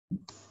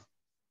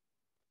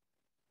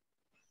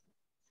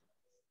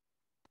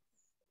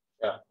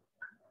Yeah.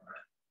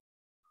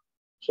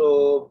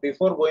 So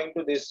before going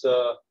to this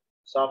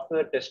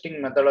software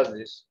testing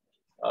methodologies,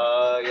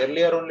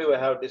 earlier only we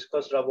have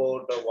discussed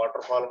about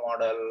waterfall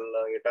model,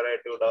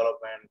 iterative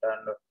development,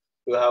 and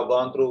we have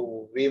gone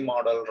through V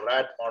model,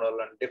 RAT model,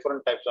 and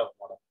different types of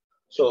model.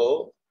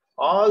 So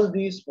all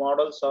these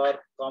models are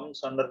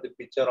comes under the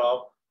picture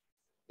of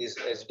this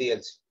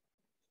SDLC.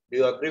 Do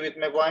you agree with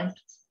my point?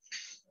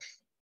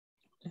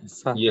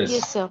 Yes, sir.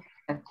 Yes, sir.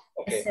 Okay.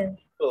 Yes, sir.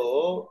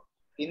 So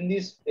in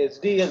this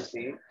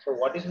SDLC, so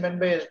what is meant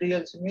by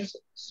SDLC means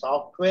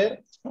software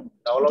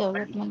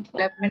development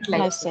Development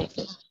life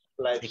cycle.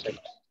 life cycle.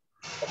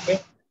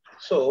 Okay.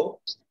 So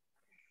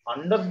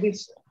under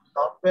this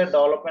software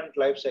development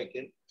life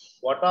cycle,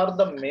 what are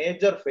the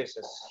major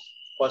phases?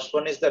 First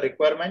one is the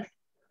requirement.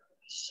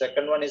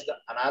 Second one is the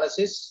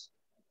analysis.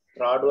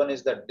 Third one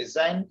is the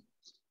design.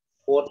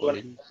 Fourth one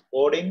is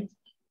coding.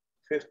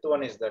 Fifth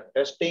one is the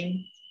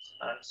testing.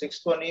 And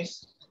sixth one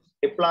is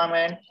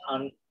deployment.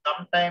 And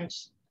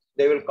sometimes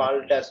they will call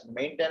it as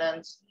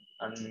maintenance.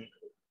 And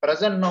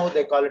present now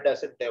they call it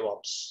as a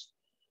DevOps.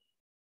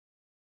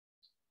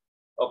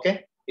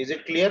 Okay. Is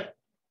it clear?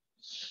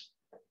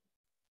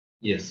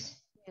 Yes.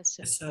 Yes,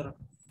 sir. Yes, sir.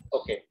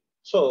 Okay.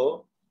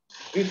 So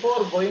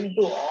before going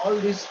to all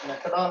these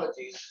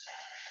methodologies,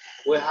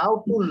 we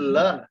have to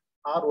learn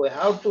or we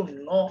have to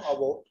know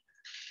about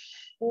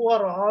who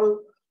are all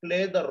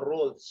play the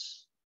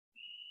roles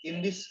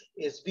in this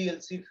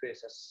SDLC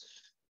phases.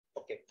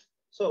 Okay.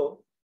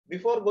 So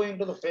before going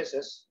to the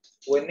phases,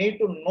 we need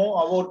to know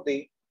about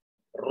the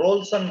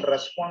roles and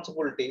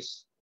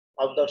responsibilities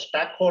of the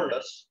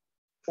stakeholders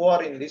who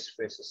are in these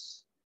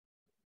phases.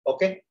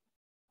 Okay.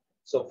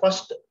 So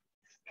first,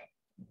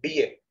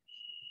 BA.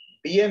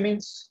 BA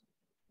means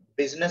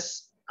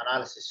business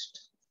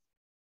analyst.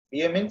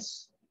 BA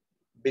means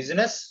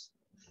business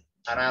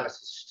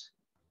analyst.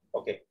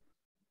 Okay.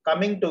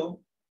 Coming to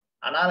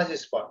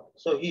analysis part.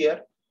 So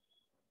here,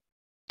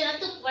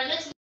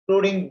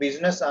 including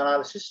business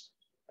analysis,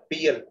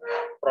 PL,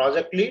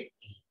 project lead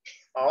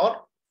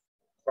or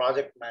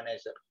project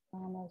manager.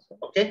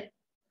 Okay.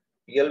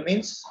 PL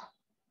means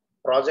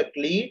project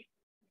lead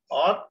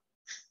or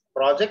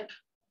project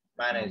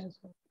manager.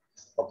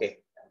 Okay.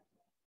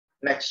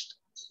 Next,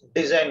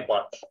 design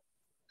part.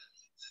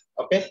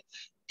 Okay.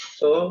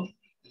 So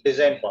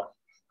design part.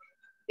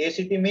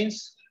 ACT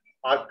means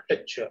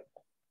architecture.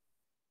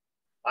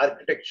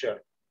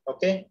 Architecture.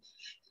 Okay.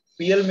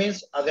 PL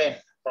means again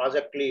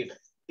project lead.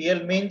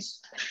 PL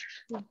means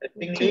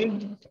testing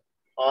lead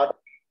or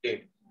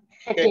lead.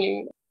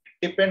 Okay.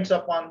 Depends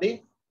upon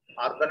the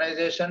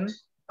organization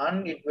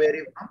and it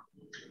varies from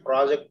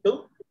project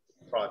to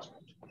project.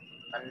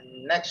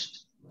 And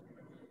next,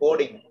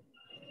 coding.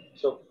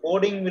 So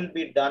coding will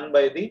be done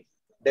by the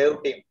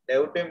dev team.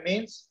 Dev team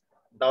means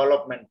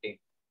development team.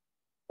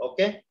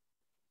 Okay.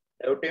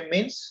 Dev team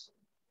means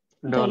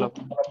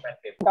Development.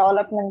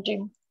 Development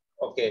team.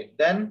 Okay.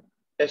 Then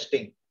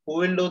testing. Who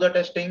will do the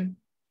testing?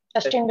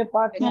 Testing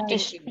department.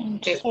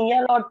 Testing.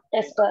 CL or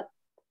tester.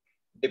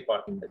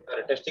 Department.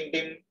 The testing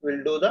team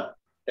will do the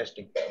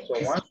testing. So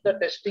once the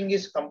testing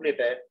is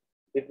completed,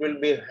 it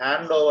will be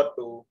hand over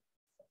to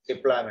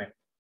deployment.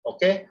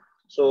 Okay.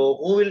 So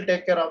who will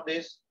take care of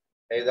this?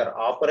 Either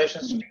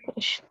operations team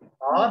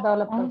or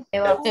Developer.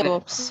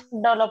 DevOps.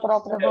 Developer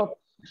operator.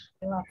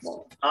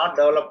 not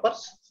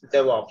developers,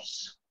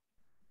 DevOps.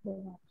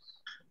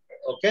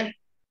 Okay.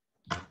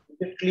 Is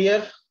it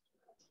clear?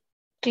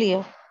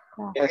 Clear.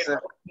 Yes,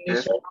 sir.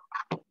 Yes,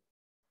 sir.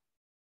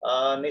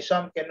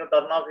 Nisham, can you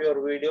turn off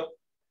your video?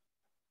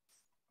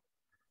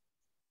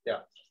 Yeah.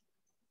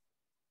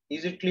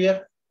 Is it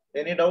clear?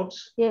 Any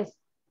doubts? Yes.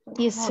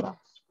 Yes, sir.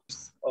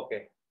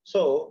 Okay.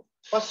 So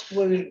first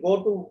we will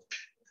go to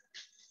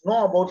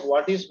know about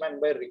what is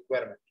meant by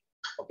requirement.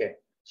 Okay.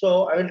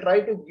 So I will try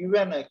to give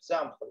an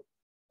example.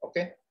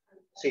 Okay.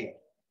 See,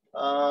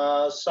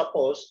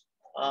 suppose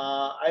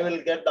I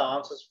will get the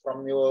answers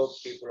from your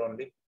people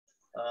only.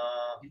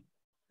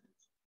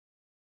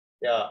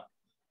 Yeah.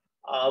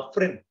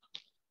 Afrin.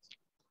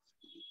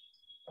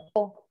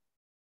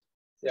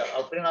 Yeah,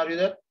 Afrin, are you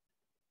there?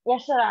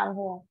 Yes, sir, I'm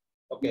here.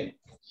 Okay.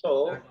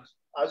 So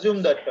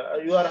assume that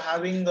you are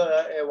having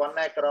a 1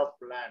 acre of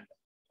land.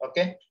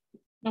 Okay.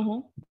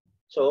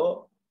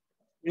 So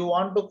you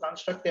want to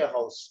construct a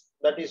house.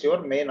 That is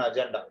your main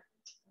agenda.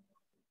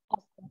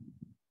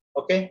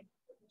 Okay.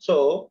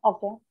 So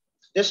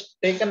just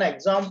take an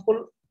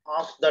example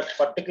of that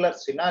particular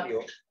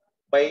scenario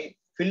by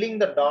filling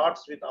the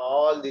dots with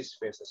all these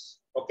phases.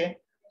 Okay.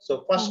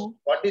 So first,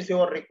 what is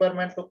your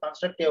requirement to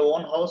construct your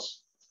own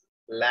house?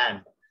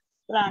 Land.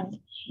 Land.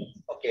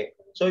 Okay.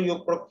 So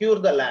you procure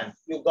the land.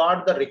 You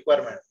got the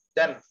requirement.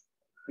 Then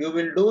you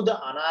will do the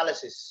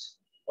analysis.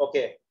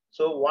 Okay.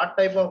 So what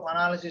type of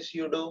analysis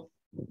you do?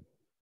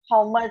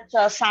 How much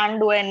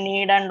sand do I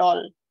need and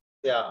all?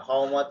 Yeah.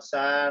 How much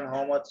sand,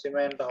 how much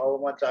cement, how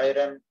much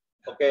iron,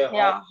 Okay.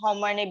 Yeah, how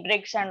many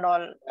bricks and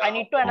all. I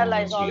need to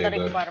analyze all the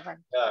labor.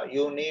 requirements.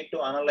 You need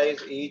to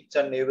analyze each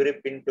and every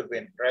pin to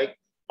pin, right?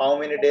 How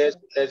many days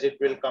does it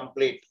will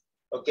complete?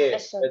 Okay.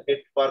 Yes, sir. Is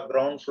it for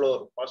ground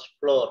floor, first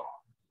floor?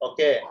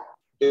 Okay.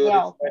 Do you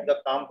Yeah, require the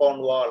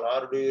compound wall,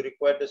 or do you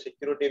require the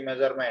security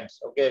measurements?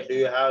 Okay. Do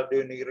you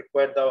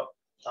require the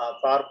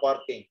car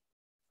parking?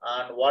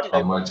 And what How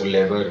type much of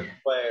labor?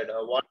 required?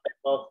 What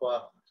type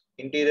of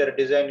interior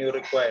design you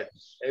required?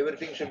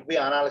 Everything should be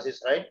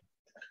analysis, right?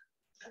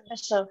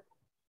 Yes, sir.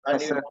 And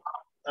Yes, you sir.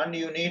 and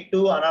you need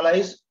to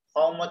analyze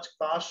how much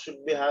cost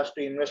should be has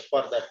to invest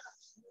for that.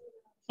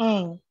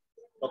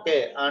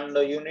 Okay, and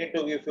you need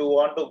to, if you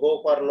want to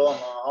go for loan,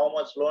 how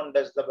much loan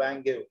does the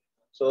bank give?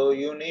 So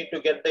you need to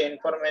get the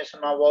information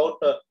about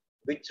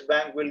which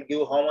bank will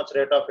give how much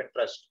rate of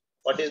interest.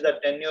 What is the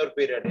tenure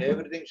period?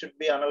 Everything should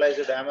be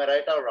analyzed. Am I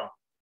right or wrong?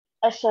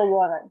 Yes, sir, you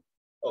are right.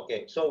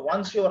 Okay, so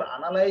once your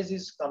analysis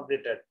is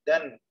completed,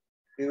 then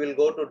you will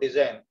go to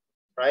design,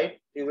 right?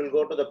 You will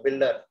go to the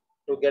builder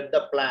to get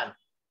the plan,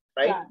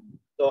 right? Plan.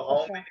 So how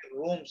Yes, sir. many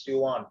rooms you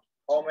want,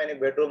 how many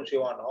bedrooms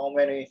you want, how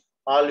many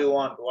hall you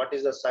want, what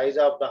is the size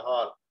of the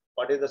hall,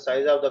 what is the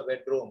size of the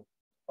bedroom,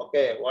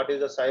 okay, what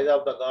is the size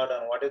of the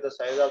garden, what is the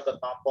size of the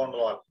compound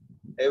wall.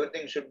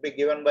 Everything should be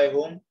given by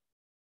whom?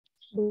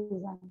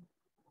 Design.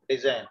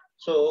 Design.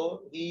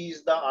 So he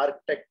is the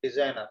architect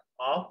designer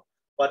of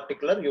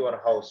particular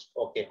your house.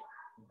 Okay.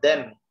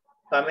 Then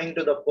coming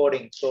to the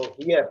coding. So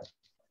here,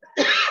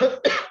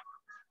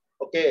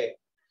 okay,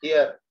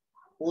 here,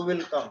 who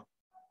will come?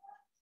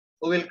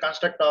 Who will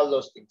construct all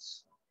those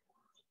things?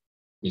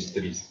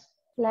 Mistris.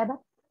 Labor.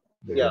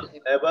 Yeah,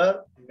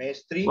 labor,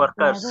 mestri.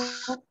 Workers.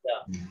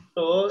 Yeah.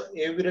 So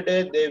every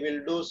day they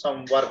will do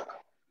some work.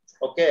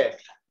 Okay.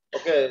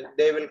 Okay.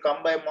 They will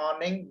come by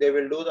morning, they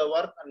will do the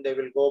work and they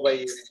will go by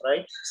evening,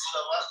 right?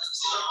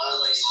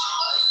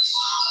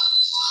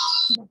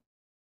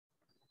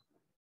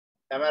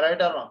 Am I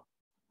right or wrong?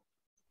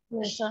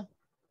 Yes, sir.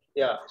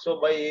 Yeah. So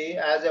by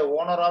as a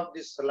owner of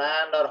this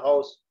land or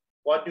house,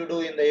 what you do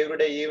in the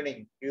everyday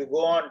evening, you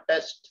go and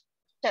test,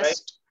 right?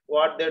 Test.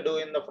 What they do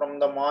in the from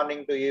the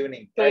morning to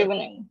evening, To right?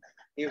 evening.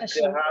 If Yes,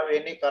 they sir. have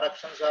any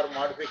corrections or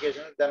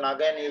modifications, then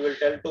again you will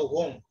tell to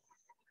whom?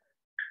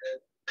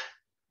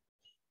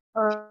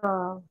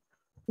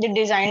 The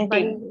design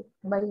team.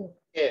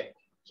 Okay.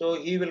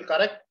 So he will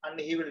correct and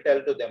he will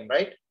tell to them,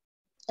 right?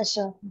 Yes,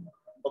 sir.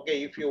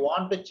 Okay. If you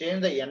want to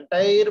change the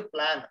entire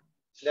plan,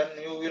 then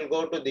you will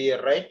go to the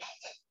year, right?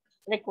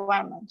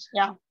 Requirements.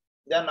 Yeah.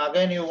 Then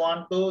again you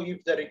want to,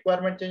 if the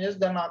requirement changes,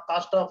 then our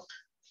cost of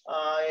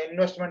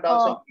investment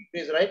also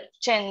increase, right?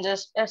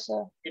 Changes. Yes,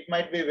 sir. It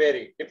might be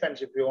vary,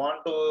 depends. If you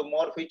want to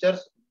more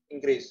features,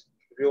 increase.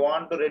 If you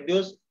want to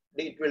reduce,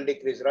 it will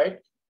decrease, right?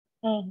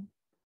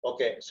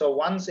 Okay, so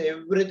once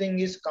everything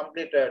is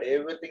completed,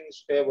 everything is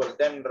stable,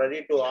 then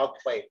ready to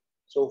occupy.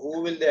 So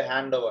who will they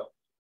hand over?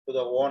 To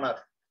the owner.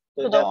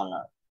 So To the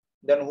owner.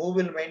 then who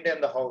will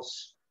maintain the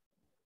house?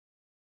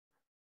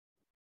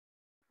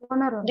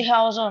 The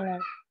house owner.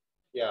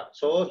 Yeah,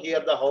 so here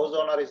the house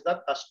owner is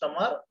the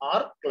customer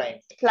or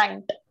client.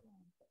 Client.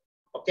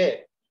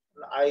 Okay,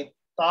 I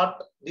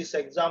thought this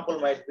example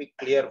might be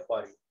clear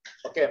for you.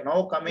 Okay,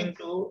 now coming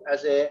to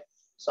as a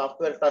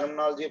software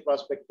terminology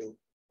perspective.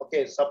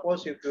 Okay,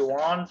 suppose if you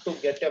want to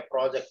get a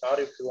project or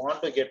if you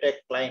want to get a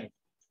client,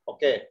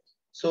 okay,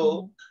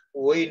 so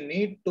we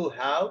need to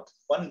have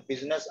one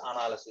business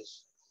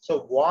analysis.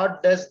 So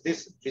what does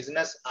this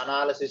business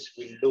analysis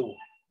will do?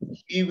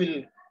 He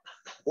will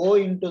go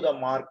into the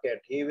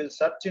market, he will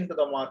search into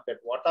the market,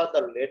 what are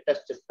the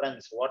latest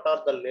trends, what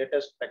are the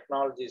latest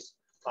technologies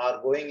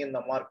are going in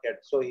the market.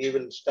 So he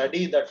will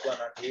study that one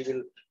and he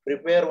will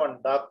prepare one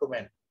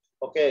document.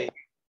 Okay.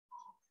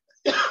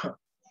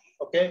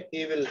 Okay,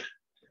 he will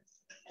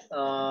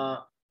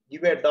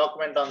give a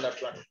document on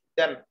that one.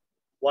 Then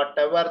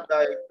whatever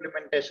the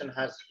implementation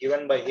has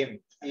given by him,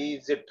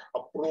 is it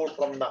approved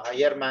from the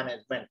higher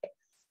management?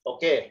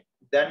 Okay,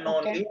 then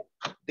only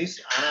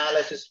this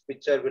analysis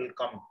picture will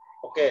come.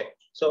 Okay,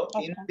 so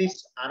in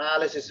this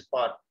analysis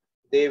part,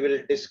 they will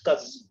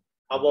discuss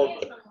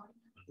about,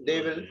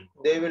 they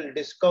will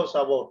discuss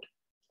about,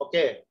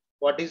 okay,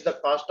 what is the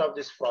cost of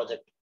this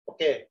project?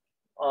 Okay,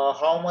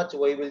 how much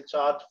we will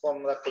charge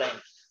from the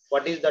client?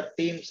 What is the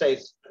team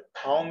size?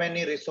 How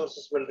many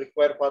resources will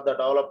require for the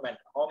development?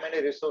 How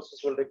many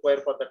resources will require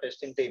for the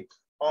testing team?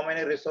 How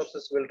many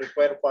resources will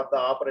require for the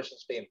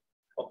operations team?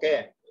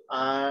 Okay,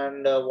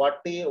 and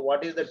what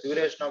is the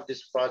duration of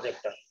this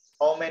project?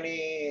 How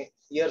many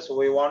years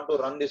we want to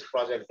run this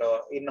project?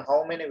 In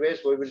how many ways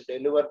we will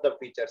deliver the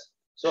features?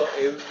 So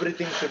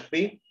everything should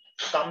be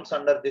comes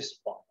under this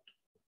part.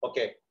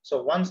 Okay,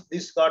 so once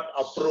this got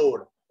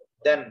approved,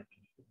 then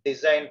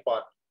design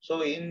part.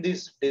 So in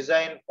this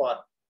design part,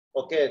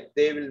 okay,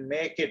 they will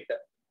make it,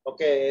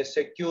 okay, a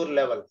secure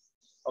level.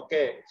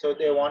 Okay, so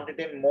they want it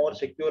in more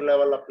secure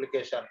level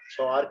application.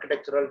 So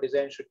architectural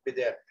design should be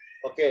there.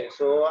 Okay,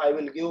 so I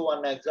will give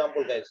one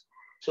example, guys.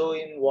 So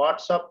in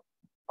WhatsApp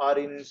or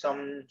in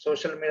some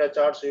social media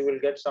charts, you will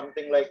get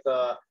something like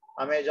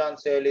Amazon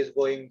sale is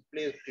going,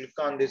 please click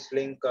on this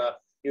link,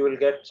 you will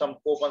get some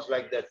coupons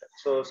like that.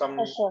 So some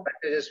Yes, sir.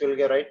 packages will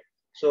get, right?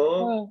 So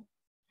Hmm.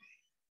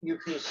 if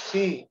you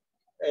see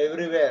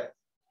everywhere,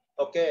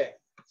 okay,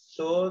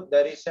 so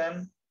there is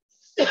an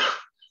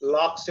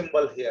lock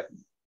symbol here.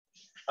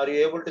 Are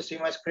you able to see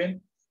my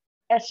screen?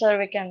 Yes, sir,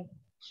 we can.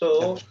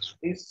 So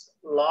this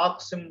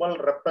lock symbol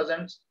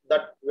represents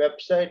that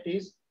website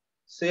is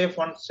safe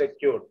and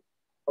secure.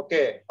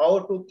 Okay, how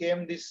to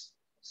came this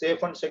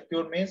safe and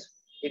secure means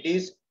it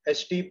is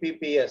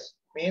HTTPS,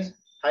 means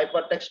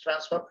hypertext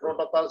transfer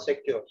protocol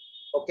secure.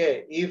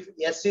 Okay, if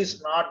S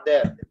is not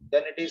there,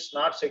 then it is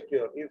not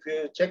secure. If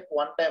you check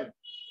one time,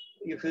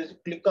 if you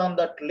click on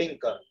that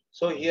link,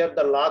 so here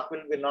the lock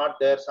will be not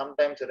there.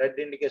 Sometimes red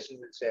indication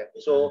will say.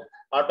 So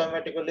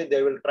automatically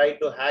they will try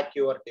to hack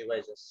your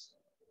devices.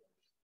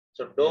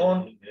 So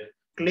don't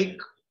click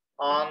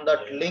on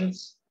that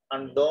links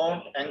and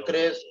don't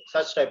encourage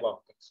such type of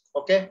things.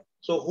 Okay.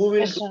 So who will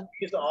Yes, do sir.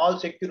 these all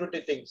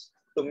security things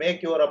to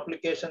make your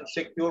application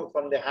secure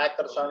from the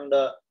hackers and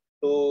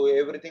to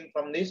everything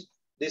from this?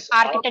 This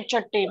all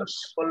Architecture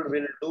teams. people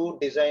will do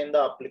design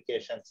the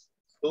applications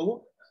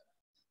to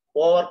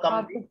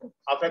overcome the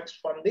effects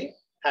from the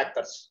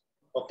hackers.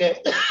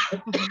 Okay.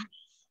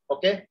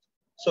 Okay.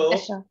 So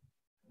Yes, sir.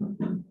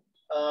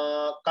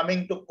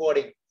 coming to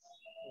coding,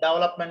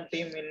 development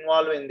team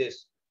involved in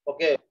this.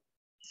 Okay,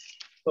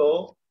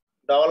 so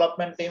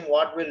development team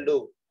what will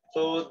do?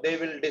 So they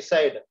will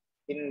decide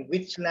in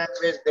which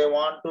language they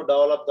want to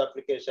develop the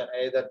application,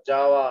 either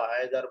Java,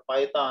 either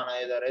Python,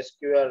 either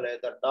SQL,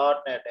 either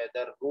 .NET,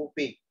 either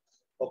Ruby.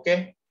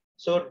 Okay,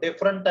 so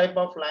different type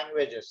of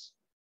languages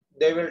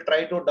they will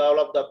try to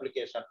develop the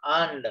application,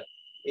 and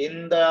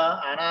in the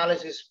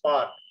analysis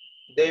part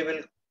they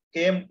will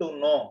came to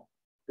know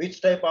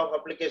which type of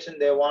application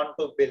they want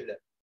to build.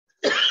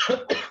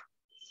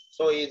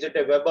 So is it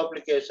a web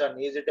application?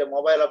 Is it a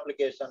mobile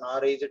application?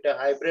 Or is it a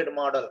hybrid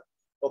model?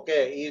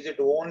 Okay, is it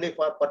only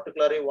for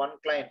particularly one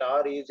client,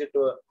 or is it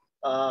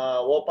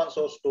open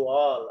source to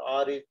all,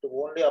 or is it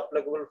only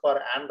applicable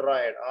for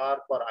Android or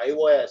for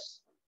iOS?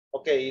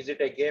 Okay, is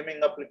it a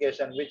gaming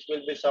application which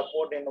will be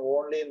supported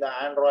only in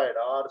the Android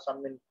or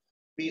some in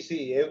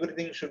PC?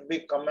 Everything should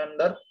be come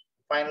under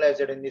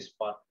finalized in this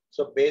part.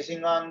 So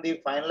basing on the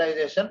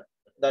finalization,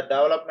 the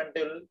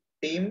developmental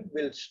team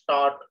will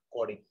start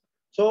coding.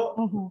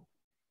 So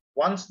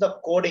once the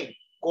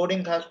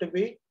coding has to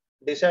be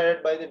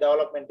decided by the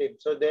development team,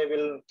 so they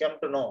will come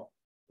to know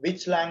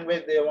which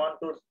language they want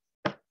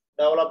to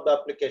develop the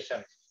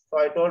application. So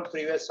I told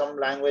previous some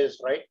languages,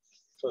 right?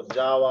 So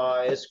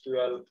Java,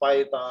 SQL,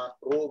 Python,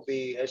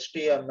 Ruby,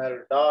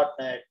 HTML,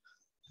 .NET.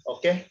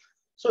 Okay,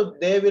 so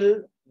they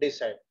will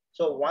decide.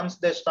 So once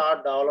they start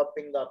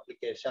developing the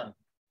application,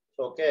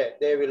 okay,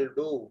 they will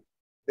do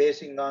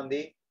basing on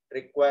the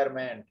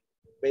requirement.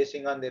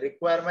 Basing on the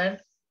requirement,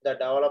 the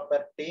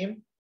developer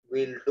team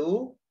will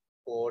do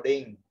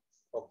coding.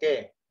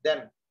 Okay,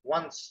 then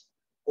once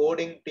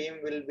coding team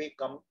will be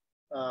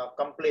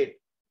complete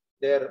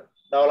their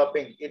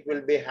developing, it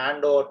will be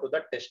hand over to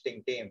the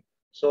testing team.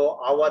 So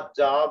our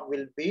job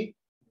will be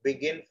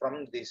begin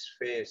from this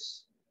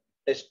phase.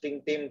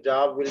 Testing team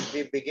job will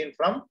be begin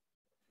from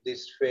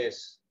this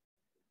phase.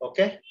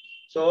 Okay,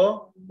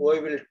 so we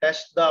will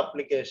test the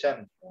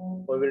application.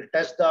 We will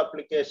test the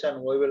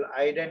application. We will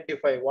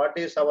identify what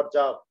is our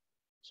job.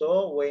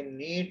 So we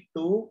need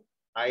to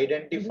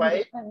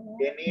identify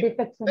any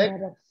defects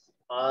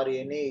or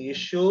any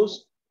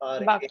issues or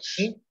Bugs.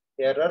 any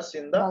errors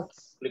in the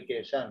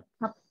application.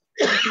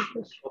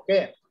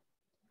 Okay,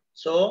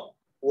 so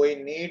we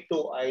need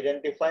to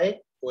identify,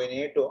 we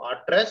need to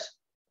address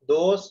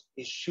those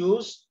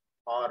issues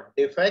or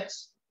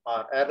defects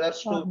or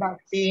errors to the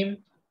team,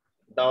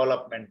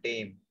 development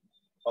team.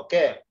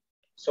 Okay,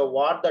 so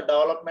what the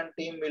development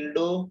team will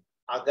do,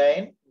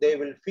 again they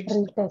will fix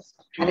issues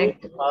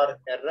or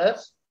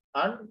errors,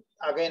 and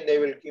again they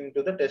will come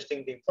to the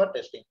testing team for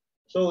testing.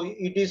 So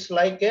it is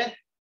like a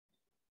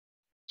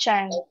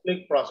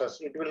cyclic process.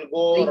 It will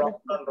go round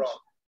and round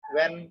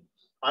when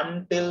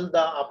until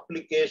the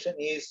application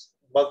is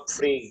bug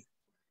free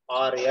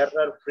or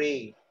error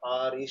free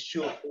or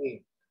issue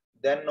free,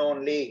 then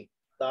only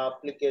the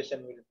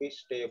application will be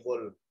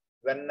stable.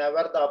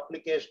 Whenever the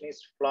application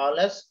is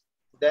flawless,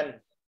 then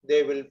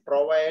they will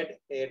provide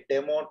a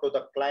demo to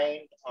the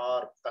client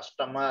or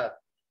customer.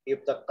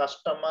 If the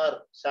customer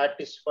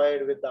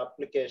satisfied with the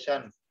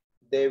application,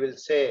 they will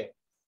say,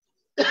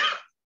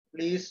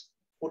 please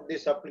put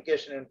this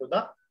application into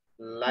the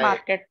live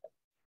Market.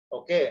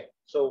 Okay,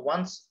 so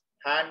once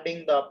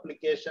handing the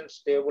application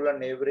stable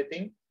and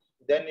everything,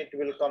 then it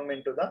will come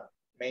into the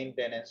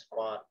maintenance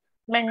part.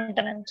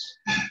 Maintenance.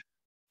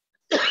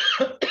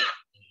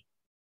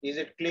 Is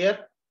it clear?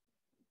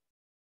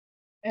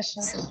 Yes,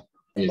 sir.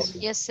 Yes.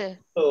 Yes, sir.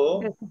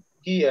 So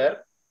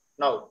here,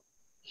 now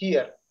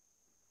here,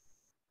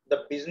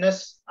 the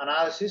business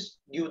analysis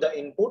give the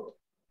input.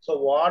 So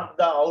what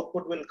the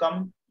output will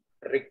come?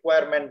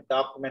 Requirement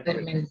document.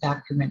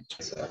 Document.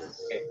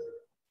 Okay.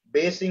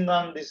 Basing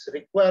on this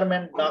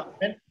requirement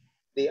document,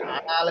 the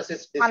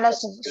analysis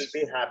discussion will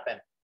be happen.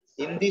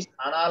 In this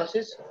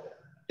analysis,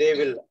 they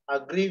will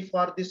agree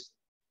for this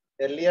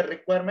earlier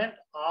requirement,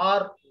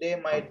 or they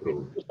might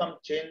do some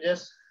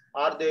changes,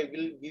 or they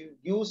will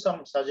give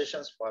some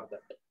suggestions for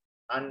that.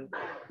 And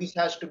this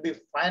has to be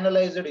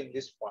finalized in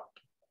this part.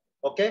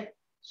 Okay.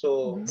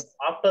 So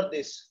after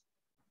this,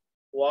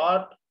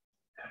 what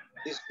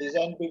this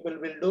design people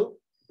will do,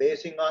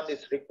 basing on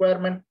this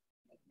requirement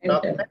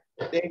document,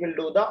 they will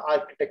do the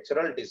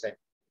architectural design.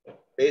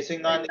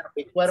 Basing on the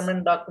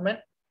requirement document,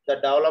 the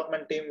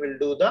development team will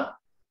do the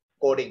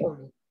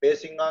coding.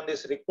 Basing on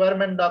this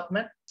requirement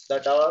document,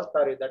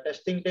 the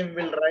testing team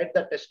will write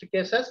the test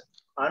cases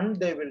and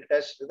they will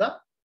test the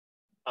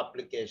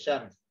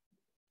application.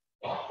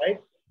 Right?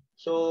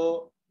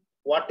 So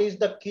what is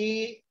the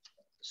key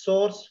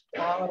source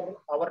for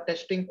our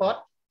testing part?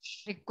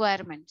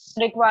 Requirements.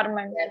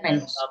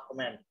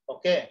 Document.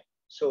 Okay.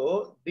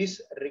 So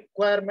this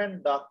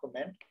requirement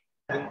document,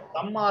 in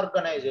some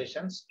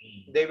organizations,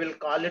 they will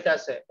call it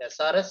as a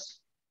SRS,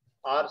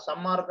 or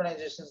some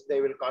organizations,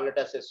 they will call it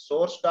as a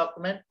source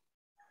document.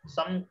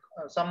 Some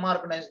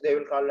organizations, they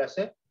will call it as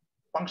a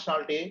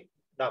functionality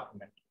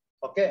document.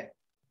 Okay.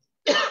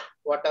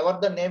 Whatever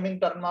the naming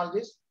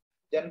terminologies,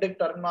 generic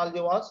terminology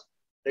was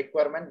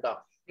requirement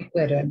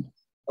document.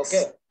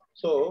 Okay.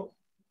 So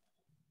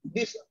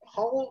this,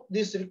 how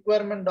this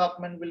requirement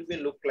document will be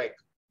look like?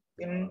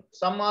 In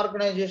some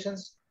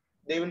organizations,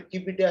 they will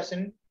keep it as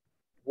in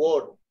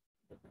Word.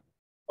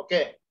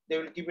 Okay. They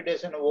will keep it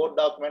as in a Word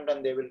document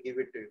and they will give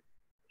it to you.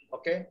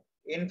 Okay.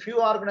 In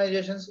few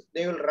organizations,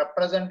 they will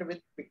represent with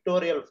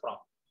pictorial form.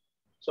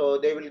 So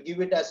they will give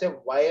it as a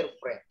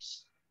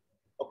wireframes.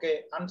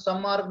 Okay. And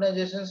some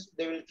organizations,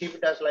 they will keep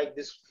it as like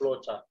this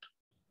flow chart.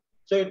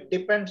 So it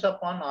depends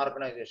upon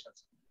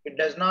organizations. It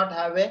does not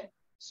have a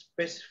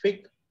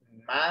specific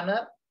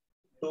manner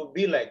to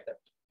be like that.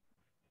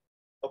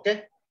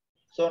 Okay.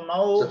 So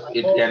now So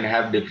it can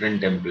have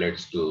different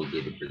templates to be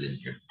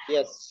represented.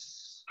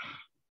 Yes.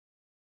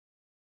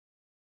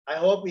 I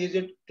hope, is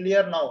it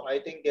clear now? I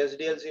think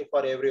SDLC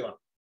for everyone.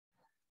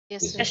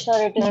 Yes, Yes,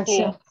 sir, it is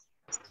clear.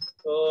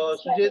 So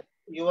Sujit,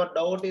 your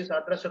doubt is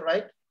addressed,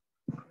 right?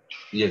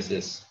 Yes,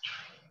 yes.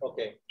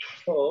 Okay.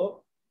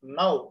 So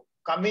now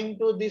coming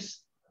to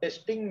this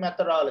testing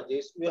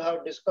methodologies, we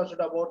have discussed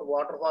about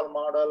waterfall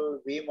model,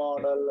 V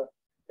model,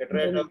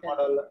 iterative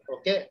model.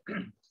 Okay.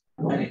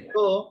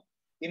 So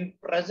in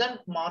present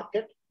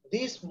market,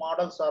 these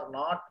models are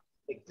not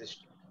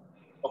existing.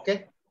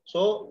 Okay.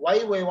 So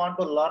why we want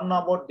to learn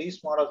about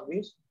these models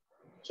is,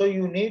 so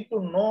you need to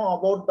know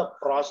about the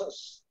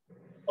process.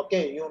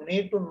 Okay. You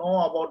need to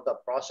know about the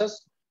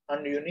process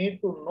and you need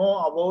to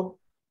know about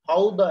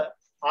how the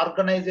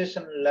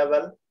organization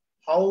level,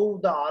 how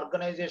the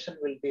organization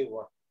will be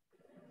work.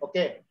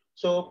 Okay.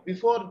 So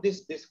before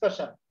this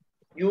discussion,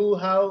 you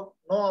have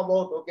know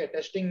about, okay,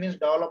 testing means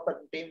development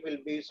team will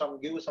be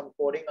give some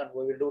coding and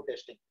we will do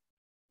testing.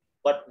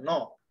 But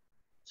no.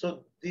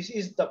 So this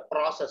is the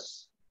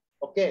process.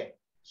 Okay.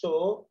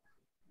 So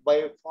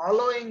by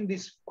following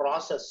this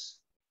process,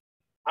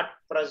 at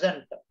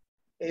present,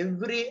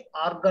 every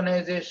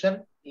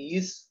organization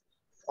is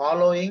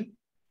following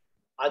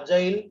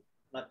agile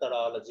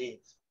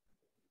methodology.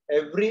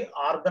 Every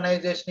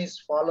organization is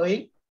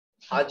following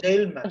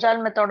agile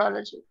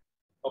methodology.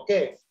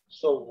 Okay.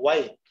 So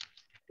why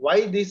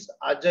this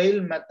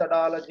agile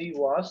methodology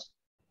was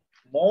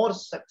more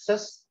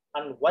success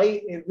and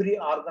why every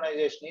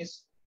organization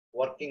is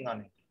working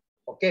on it.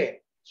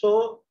 Okay.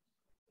 So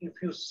if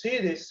you see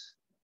this,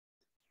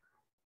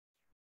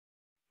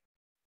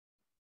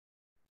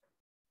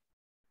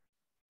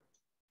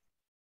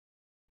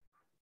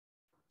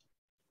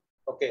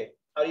 okay,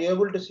 are you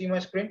able to see my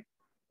screen?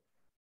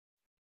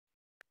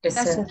 Yes,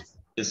 sir.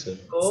 Yes, sir.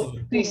 So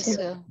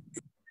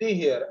see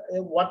here,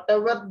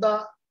 whatever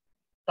the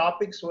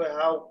topics we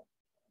have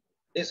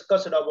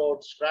discussed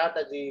about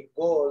strategy,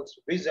 goals,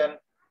 vision,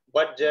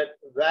 budget,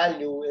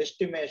 value,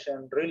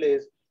 estimation,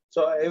 release.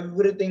 So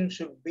everything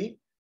should be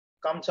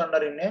comes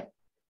under in a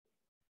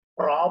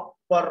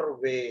proper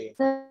way.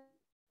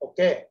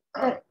 Okay.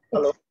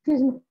 Hello.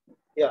 Excuse me.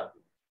 Yeah.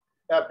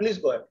 Yeah. Please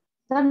go ahead.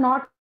 Sir,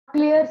 not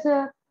clear,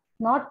 sir.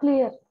 Not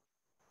clear.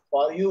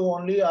 For you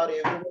only, or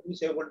everybody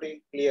is able to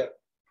clear?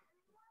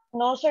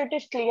 No, sir, it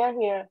is clear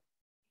here.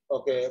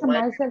 Okay.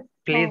 Myself.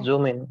 Please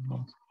zoom in.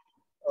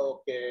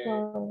 Okay.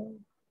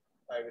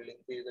 I will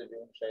increase the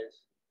zoom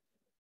size.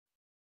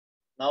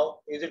 Now,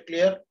 is it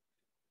clear?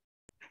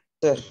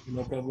 Sir.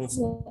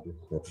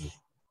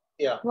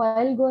 Yeah.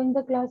 While going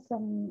the class,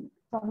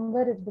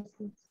 somewhere it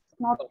is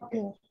not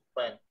clear.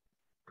 Fine.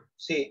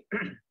 See,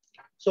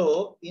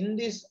 so in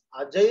this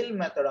agile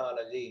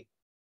methodology,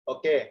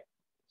 okay,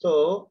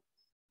 so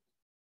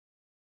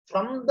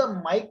from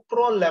the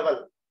micro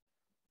level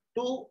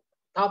to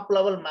top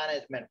level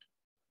management,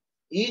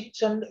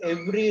 each and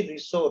every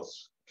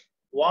resource,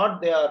 what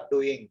they are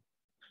doing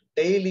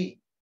daily,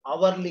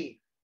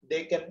 hourly,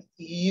 they can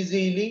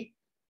easily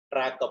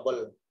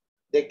trackable.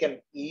 They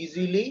can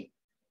easily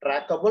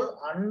trackable,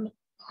 and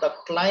the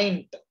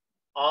client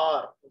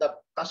or the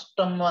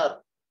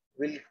customer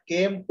will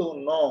came to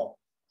know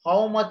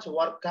how much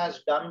work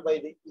has done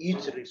by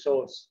each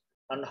resource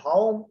and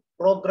how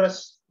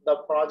progress the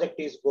project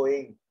is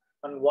going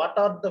and what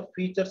are the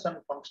features and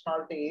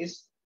functionality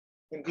is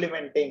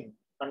implementing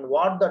and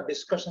what the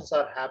discussions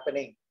are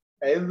happening.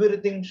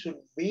 Everything should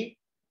be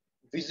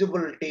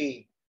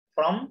visibility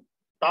from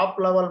top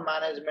level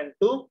management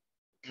to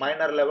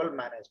minor level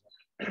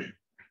management.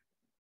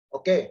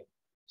 Okay,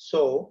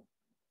 so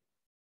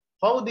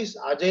how this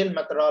agile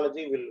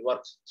methodology will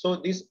work. So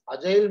this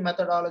agile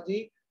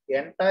methodology,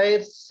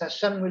 entire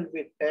session will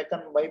be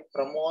taken by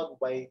Pramod,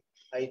 by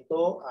I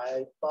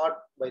thought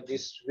by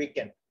this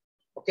weekend.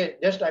 Okay,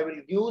 just I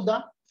will give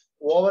the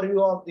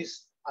overview of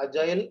this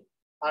agile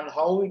and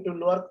how it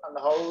will work and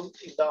how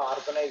the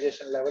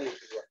organization level it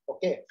will work.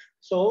 Okay,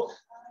 so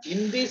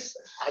in this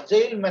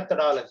agile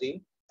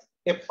methodology,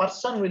 a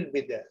person will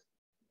be there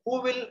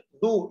who will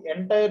do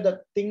entire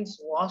the things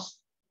was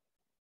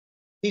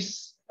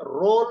his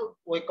role.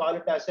 We call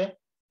it as a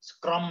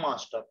Scrum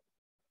Master.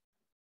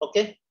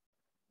 Okay,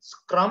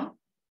 Scrum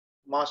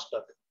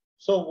Master.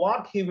 So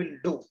what he will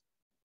do?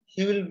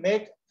 He will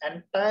make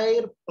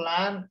entire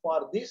plan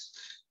for this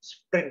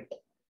sprint.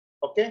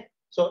 Okay,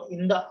 so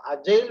in the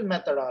agile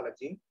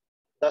methodology,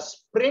 the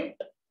sprint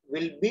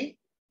will be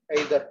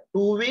either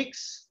 2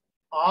 weeks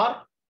or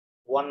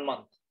 1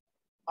 month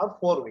or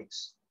 4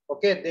 weeks.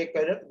 Okay,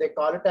 they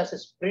call it as a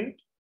sprint,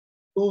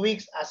 2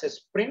 weeks as a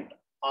sprint,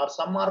 or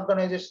some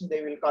organization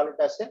they will call it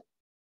as a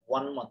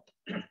 1 month.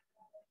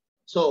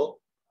 So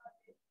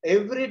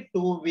every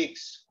 2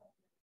 weeks,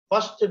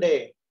 first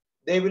day,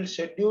 they will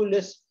schedule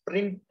a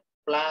sprint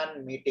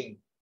plan meeting.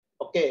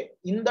 Okay,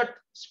 in that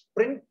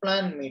sprint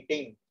plan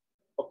meeting,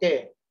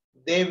 okay,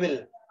 they will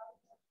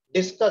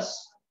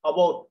discuss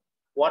about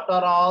what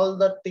are all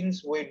the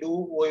things we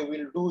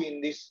will do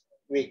in this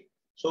week.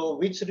 So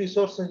which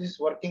resources is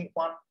working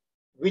on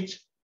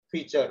which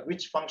feature,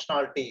 which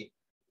functionality,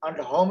 and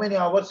how many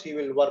hours he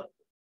will work.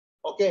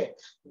 Okay,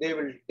 they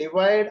will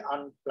divide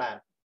and plan,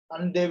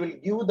 and they will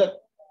give the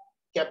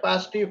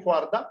capacity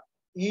for the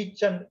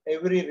each and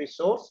every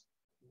resource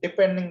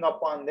depending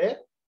upon their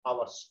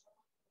hours.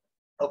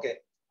 Okay,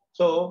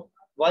 so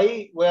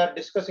why we are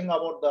discussing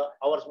about the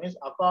hours means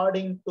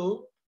according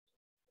to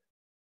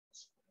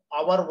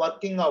our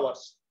working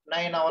hours,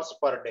 9 hours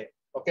per day.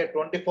 Okay,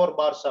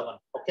 24/7.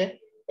 Okay,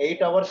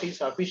 8 hours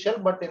is official,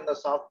 but in the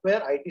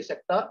software IT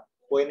sector,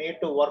 we need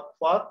to work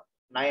for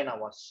 9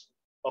 hours.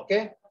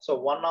 Okay, so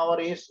 1 hour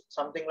is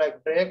something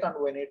like break, and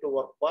we need to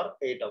work for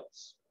 8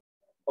 hours.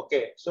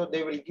 Okay, so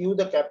they will give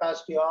the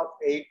capacity of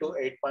 8 to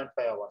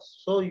 8.5 hours.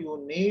 So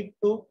you need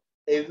to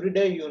every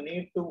day you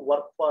need to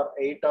work for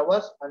 8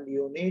 hours, and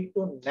you need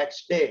to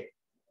next day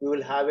you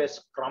will have a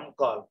scrum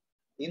call.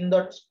 In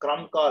that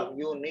scrum call,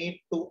 you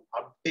need to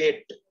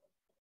update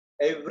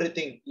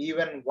everything,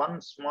 even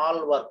one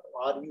small work,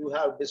 or you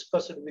have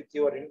discussed with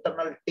your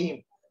internal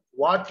team.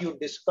 What you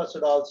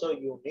discussed also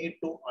you need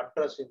to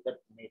address in that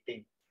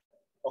meeting.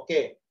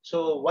 Okay,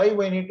 so why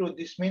we need to,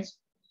 this means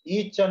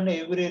each and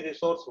every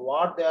resource,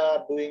 what they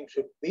are doing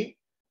should be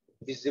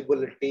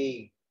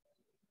visibility.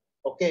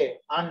 Okay,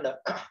 and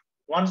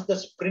once the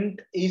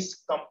sprint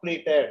is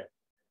completed,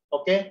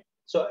 okay,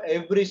 so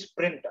every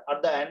sprint,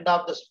 at the end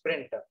of the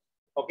sprint,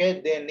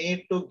 okay, they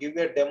need to give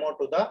a demo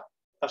to the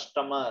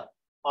customer,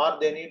 or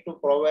they need to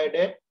provide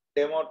a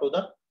demo to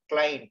the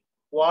client,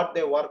 what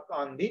they work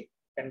on the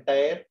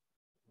entire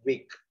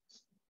week.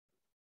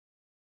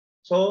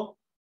 So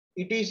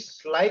it is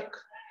like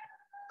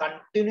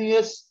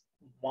continuous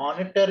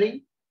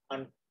monitoring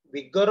and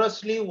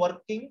vigorously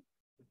working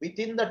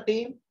within the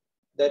team.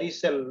 There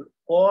is a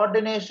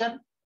coordination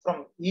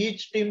from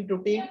each team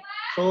to team.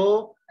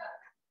 So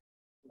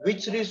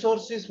which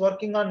resource is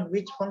working on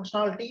which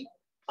functionality,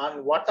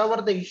 and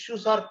whatever the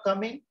issues are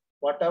coming,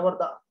 whatever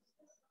the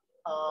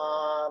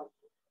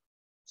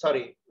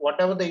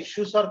whatever the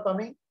issues are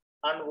coming,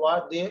 and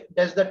what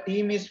does the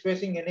team is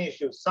facing any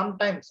issues.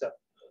 Sometimes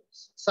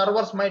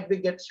servers might be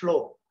get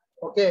slow.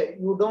 Okay,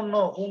 you don't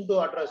know whom to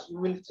address. You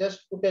will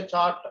just put a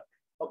chart,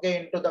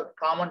 okay, into the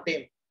common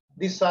team.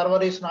 This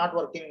server is not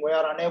working. We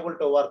are unable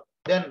to work.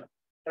 Then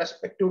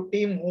respective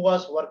team who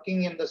was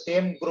working in the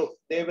same group,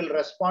 they will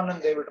respond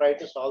and they will try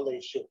to solve the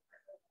issue.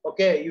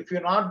 Okay, if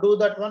you not do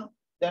that one,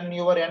 then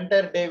your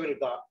entire day will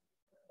go.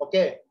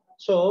 Okay,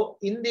 so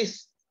in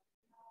this,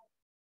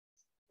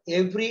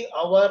 every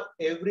hour,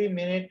 every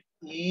minute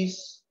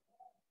is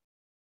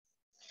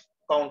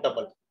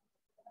countable.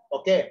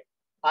 Okay,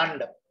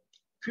 and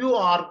few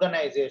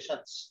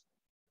organizations,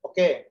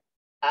 okay,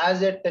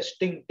 as a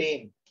testing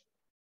team,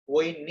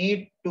 we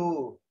need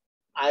to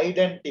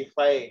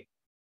identify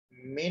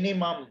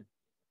minimum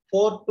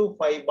 4 to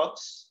 5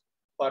 bugs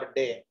per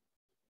day.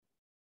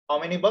 How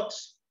many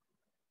bugs?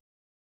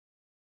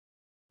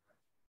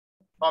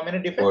 How many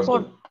defects?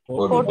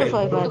 4 to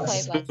 5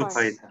 bucks.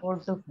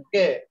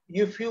 Okay,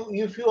 if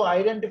you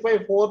identify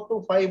 4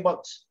 to 5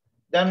 bugs,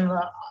 then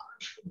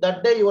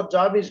that day your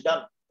job is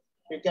done.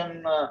 You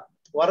can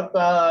work,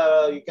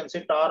 you can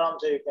sit around,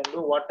 so you can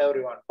do whatever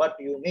you want, but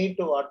you need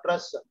to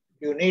address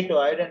You need to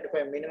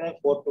identify minimum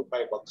 4 to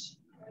 5 bugs.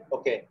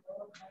 Okay.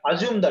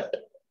 Assume that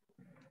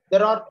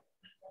there are,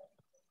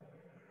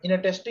 in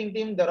a testing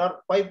team, there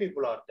are 5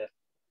 people out there.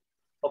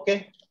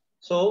 Okay.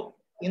 So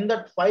in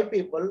that 5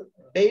 people,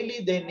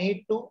 daily they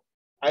need to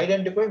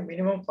identify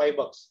minimum 5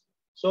 bugs.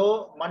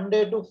 So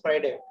Monday to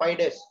Friday, 5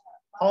 days.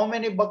 How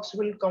many bugs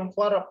will come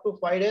for up to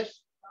 5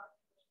 days?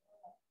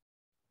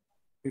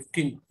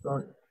 15.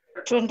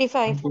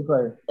 25. 25.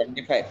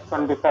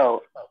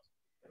 25.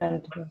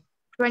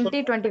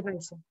 20,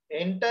 25, sir.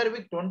 Enter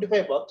with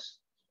 25 bugs.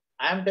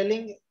 I am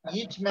telling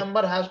each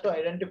member has to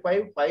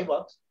identify 5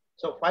 bugs.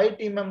 So 5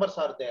 team members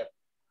are there.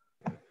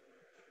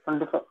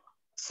 25.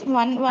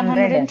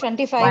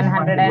 125.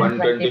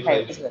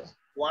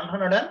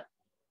 125.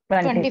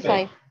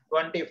 125.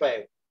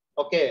 25.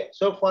 Okay.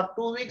 So for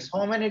 2 weeks,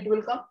 how many it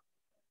will come?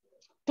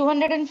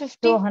 250.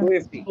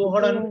 250.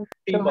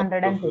 250 bugs.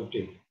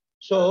 250.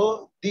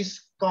 So this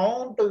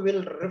count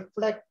will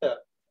reflect,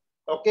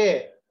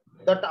 okay,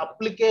 that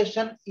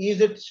application,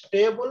 is it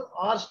stable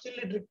or still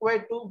it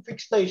required to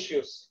fix the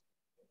issues?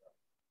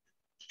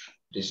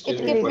 It still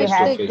It requires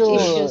has to to fix the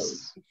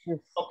issues.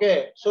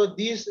 Okay, so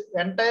these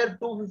entire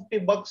 250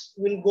 bucks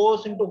will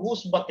goes into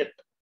whose bucket?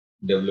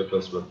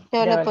 developers work.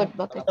 Developer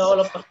buckets.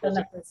 Developer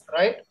bucket,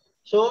 right?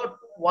 So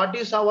what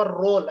is our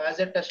role as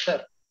a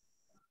tester?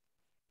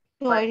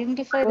 To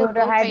identify To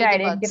the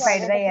identify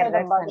the errors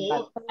and So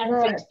bugs.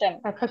 And fix them.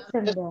 effects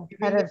and just the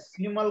giving a errors.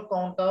 minimal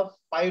count of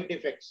 5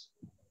 defects.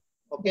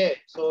 Okay,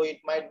 so it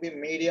might be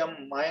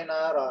medium,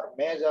 minor, or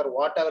major,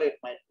 whatever it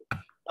might be.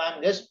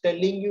 I'm just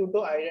telling you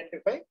to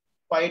identify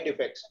 5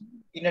 defects.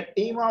 In a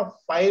team of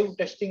 5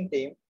 testing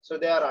team, so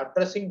they are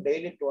addressing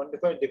daily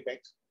 25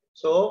 defects.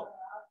 So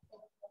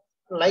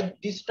like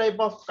this type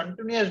of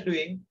continuous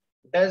doing,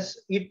 does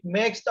it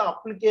makes the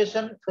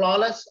application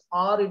flawless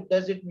or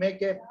does it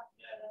make a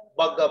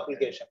bug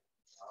application?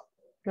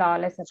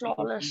 Flawless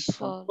Flawless. application.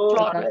 So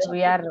Flawless.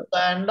 We are at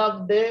the end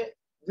of the day,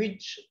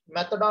 which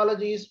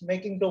methodology is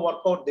making to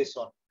work out this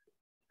one?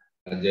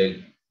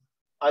 Agile.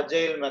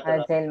 Agile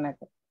methodology. agile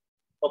method.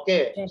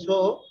 Okay,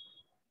 so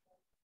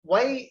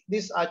why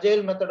this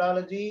agile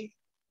methodology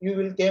you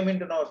will came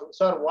into know,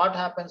 sir, what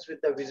happens with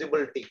the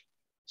visibility?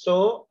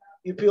 So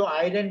if you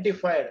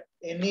identified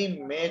any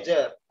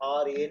major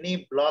or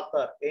any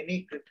blocker,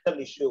 any critical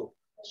issue,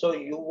 so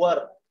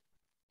your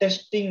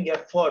testing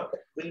effort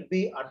will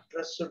be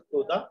addressed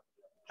to the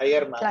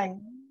higher manager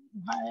Client.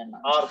 Higher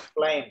or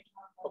client.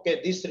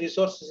 Okay, this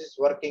resources is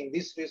working,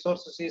 this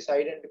resources is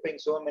identifying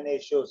so many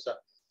issues.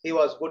 He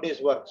was good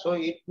his work. So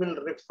it will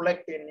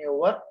reflect in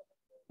your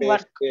pay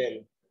Work.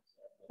 scale.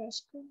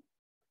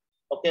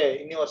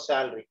 Okay, in your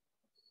salary.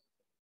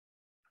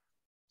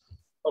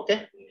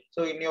 Okay,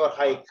 so in your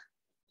hike.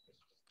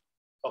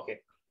 Okay.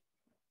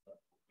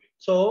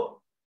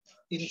 So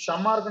in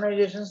some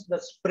organizations, the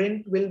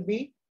sprint will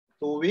be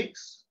 2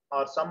 weeks,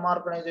 or some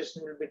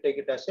organization will be take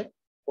it as a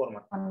 4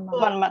 months.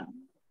 1 month.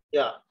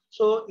 Yeah.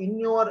 So in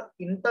your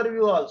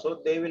interview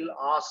also, they will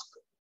ask,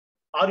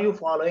 are you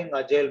following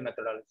agile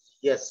methodology?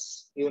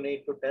 Yes. You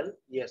need to tell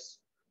yes.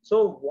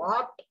 So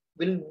what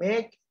will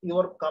make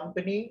your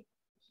company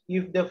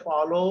if they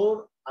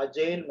follow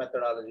agile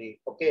methodology?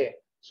 Okay.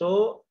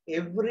 So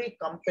every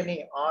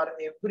company or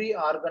every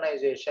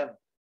organization,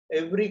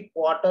 every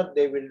quarter,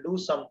 they will do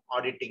some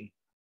auditing.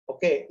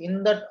 Okay.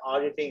 In that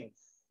auditing,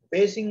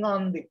 basing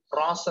on the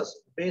process,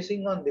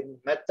 basing on the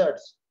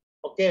methods,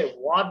 okay,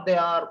 what they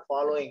are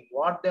following,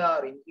 what they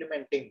are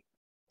implementing,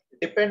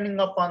 depending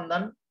upon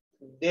them,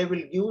 they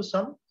will give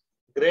some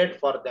grade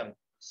for them.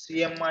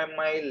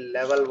 CMMI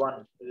level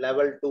 1,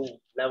 level 2,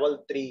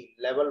 level 3,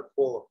 level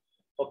 4,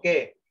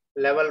 okay,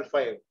 level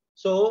 5.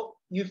 So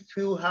if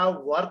you have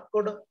worked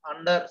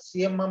under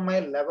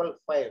CMMI level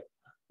 5,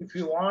 if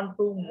you want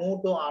to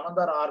move to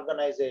another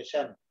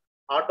organization,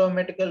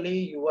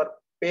 automatically your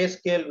pay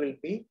scale will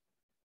be,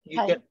 you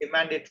High. can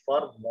demand it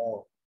for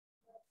more.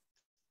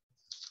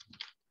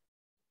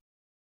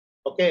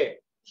 Okay,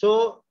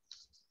 so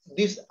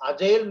this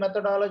agile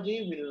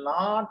methodology will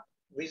not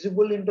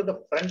visible into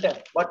the front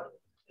end, but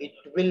it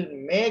will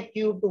make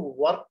you to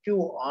work you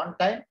on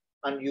time,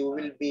 and you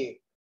will be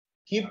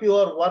keep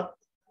your work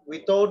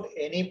without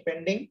any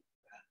pending.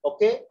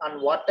 Okay,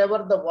 and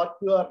whatever the work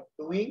you are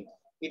doing,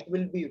 it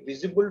will be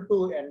visible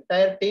to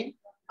entire team,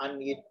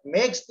 and it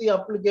makes the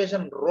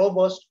application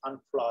robust and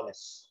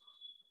flawless.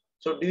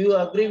 So do you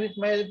agree with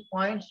my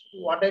points,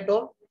 what I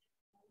told?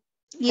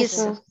 Yes,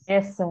 sir.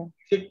 Yes, sir.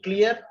 Is it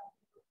clear?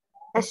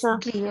 Yes, sir.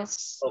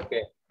 Yes.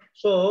 Okay,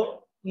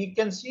 so you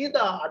can see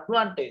the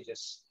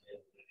advantages.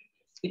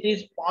 It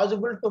is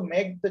possible to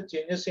make the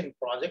changes in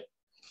project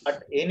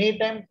at any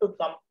time to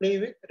comply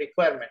with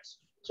requirements.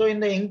 So in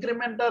the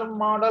incremental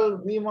model,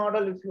 V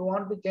model, if you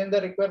want to change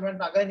the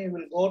requirement, again you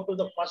will go to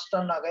the first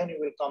and again you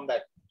will come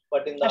back.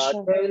 But in the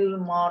Sure. agile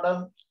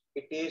model,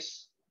 it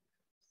is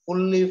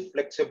fully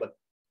flexible.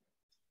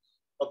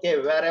 Okay,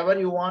 wherever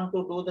you want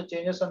to do the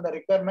changes on the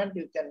requirement,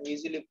 you can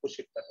easily push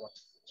it that one.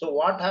 So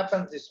what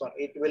happens this one?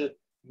 It will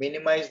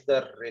minimize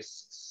the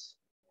risks.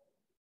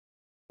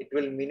 It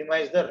will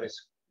minimize the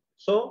risk.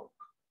 So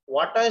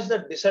what is the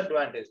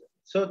disadvantage?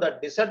 So the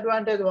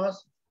disadvantage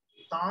was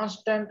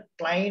constant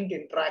client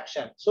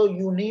interaction. So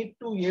you need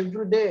to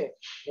every day,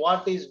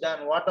 what is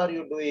done, what are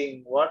you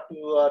doing, what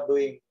you are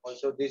doing.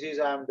 So this is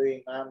I am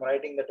doing, I am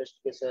writing the test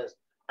cases,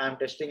 I am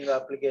testing the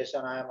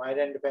application, I am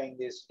identifying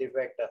this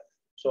defect.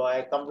 So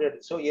I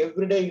complete. So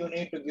every day you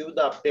need to give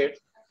the updates.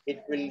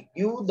 It will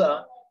give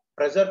the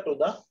pressure to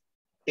the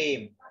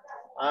team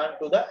and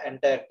to the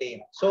entire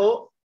team.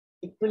 So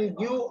it will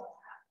give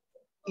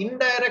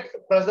indirect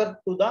pressure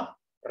to the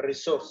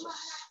resources.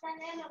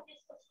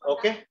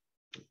 Okay.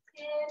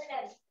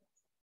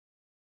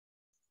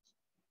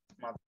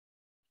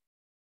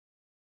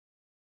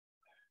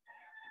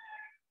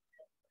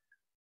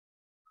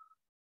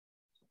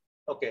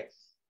 Okay.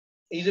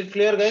 Is it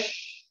clear, guys?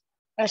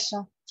 Yes,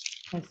 sir.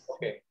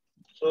 Okay.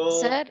 So,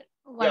 Sir,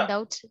 one yeah.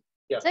 doubt.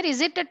 Yeah. Sir, is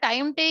it a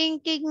time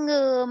taking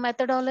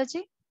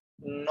methodology?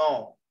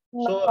 no.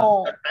 So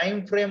No. the time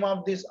frame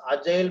of this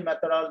agile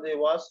methodology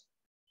was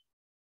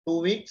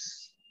 2 weeks.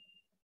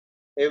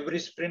 Every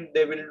sprint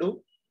they will do,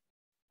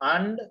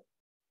 and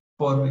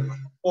 4 weeks.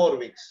 4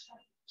 weeks.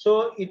 So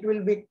it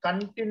will be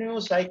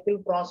continuous cycle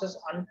process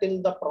until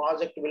the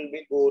project will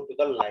be go to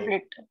the live.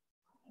 Complete.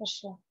 Yes,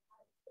 sir.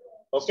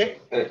 Okay.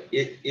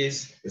 It is,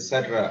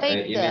 sir,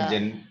 Like, in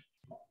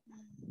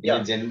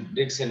Yeah. a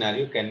generic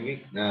scenario, can we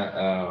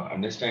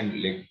understand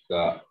like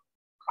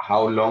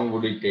how long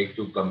would it take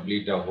to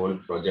complete a whole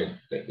project?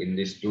 In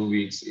this 2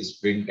 weeks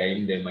sprint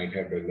time, they might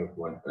have developed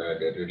one,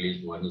 they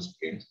released one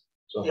sprint.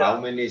 So Yeah. how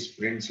many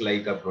sprints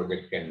like a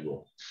project can go?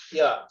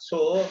 Yeah. So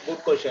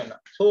good question.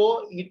 So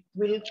it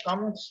will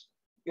come.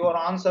 Your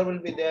answer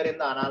will be there in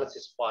the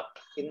analysis part.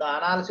 In the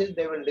analysis,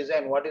 they will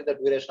design what is the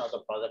duration of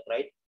the project,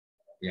 right?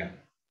 Yeah.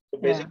 So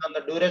based on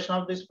the duration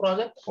of this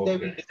project, they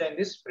will Okay. design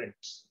these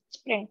sprints.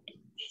 Sprint.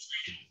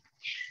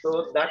 So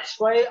that's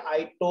why I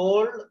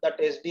told that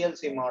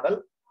SDLC model,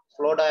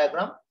 flow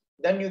diagram.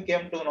 Then you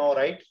came to know,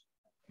 right?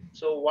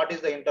 So what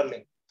is the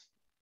interlink?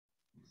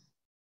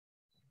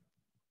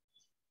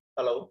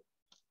 Hello?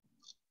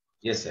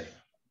 Yes, sir.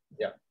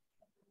 Yeah.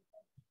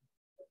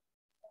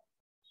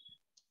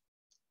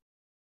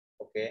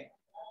 Okay.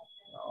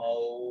 Now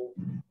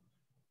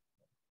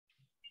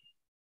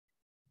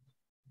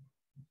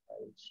I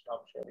will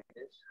stop sharing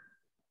this.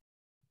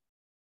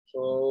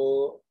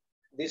 So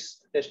this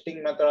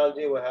testing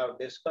methodology we have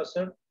discussed,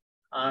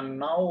 and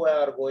now we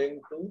are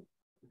going to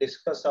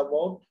discuss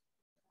about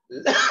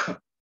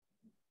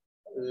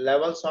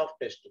levels of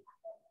testing.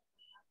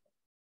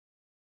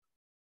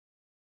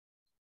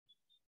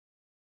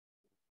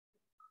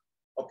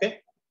 Okay.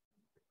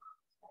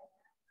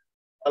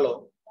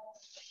 Hello.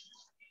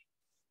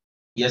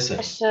 Yes, sir.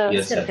 Yes, sir.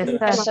 Yes, sir.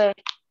 Yes, sir.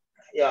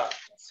 Yeah.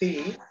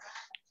 See,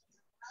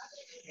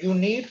 you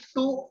need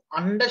to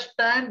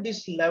understand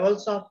these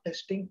levels of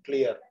testing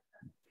clear.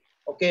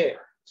 Okay.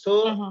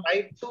 So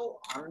try to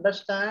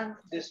understand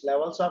these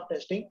levels of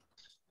testing.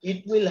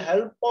 It will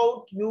help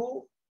out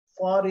you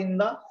for in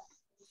the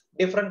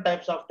different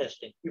types of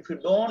testing. If you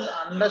don't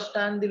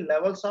understand the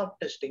levels of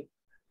testing,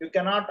 you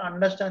cannot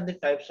understand the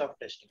types of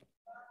testing.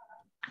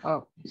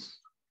 Oh.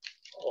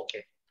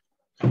 Okay.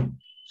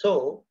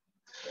 So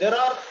there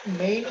are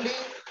mainly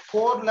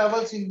 4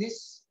 levels in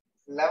this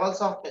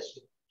levels of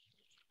testing.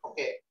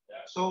 Okay.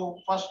 So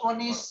first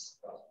one is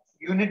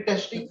unit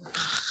testing.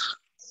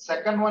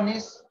 Second one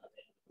is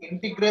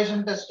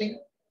integration testing.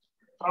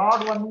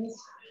 Third one is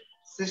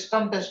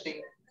system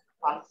testing.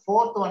 And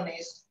fourth one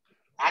is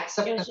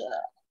acceptance.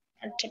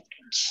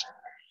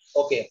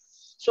 Okay.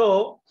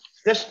 So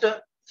just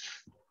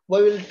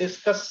we will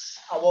discuss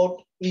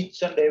about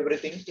each and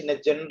everything in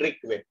a generic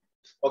way.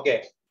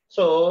 Okay.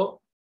 So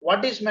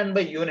what is meant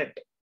by unit?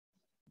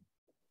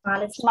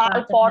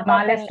 Small part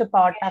Smallest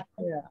part of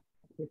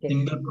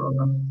Single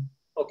program.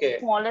 Okay.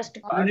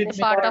 smallest part. Unit is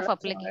Part called of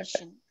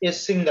application. a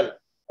single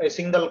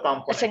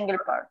component. a single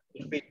part.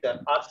 Feature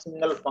or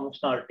single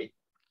functionality,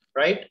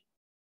 right?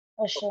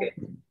 Yes, sir. Okay.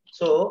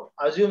 So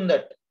assume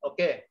that.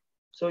 Okay.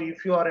 So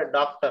if you are a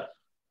doctor,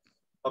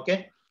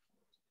 okay,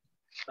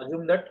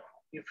 assume that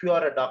if you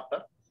are a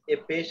doctor, a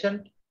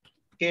patient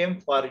came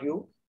for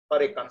you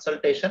for a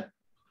consultation.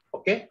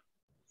 Okay.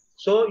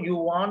 So you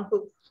want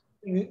to,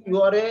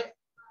 you are a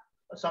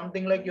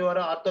something like you are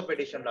an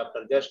orthopedician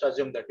doctor. Just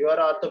assume that you are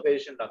an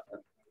orthopedician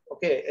doctor.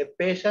 Okay. A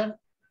patient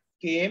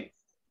came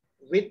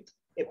with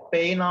a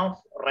pain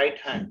of right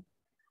hand.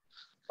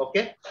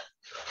 Okay.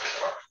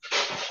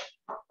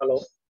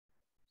 Hello.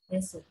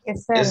 Yes, sir.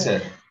 Yes,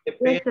 sir.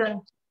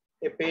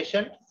 A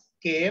patient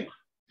came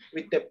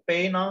with a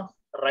pain of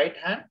right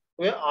hand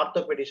to an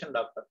orthopedician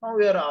doctor. Now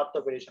we are an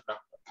orthopedician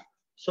doctor.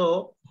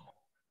 So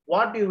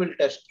what you will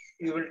test?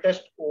 You will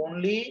test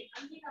only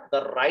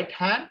the right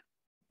hand,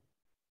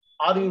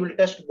 or you will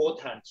test both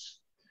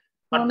hands?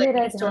 Only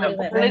right hand.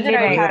 Only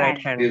right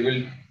hand. We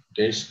will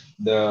test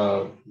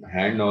the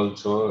hand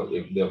also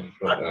if the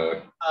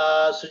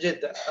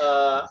Sujit,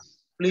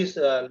 please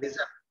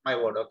listen my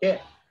word. Okay.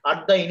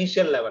 At the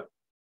initial level.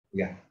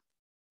 yeah.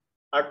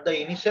 At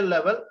the initial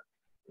level,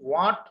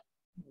 what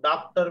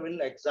doctor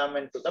will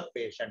examine to the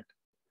patient?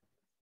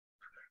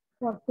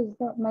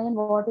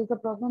 what is the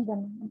problem,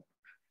 then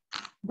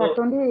that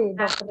So, only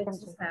doctor can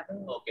say.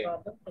 okay,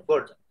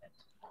 good.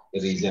 The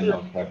reason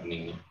of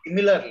happening.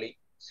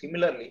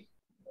 Similarly,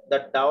 the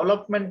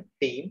development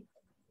team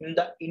in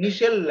the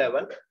initial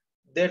level,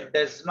 they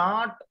does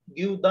not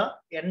give the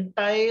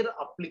entire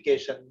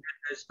application. They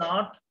does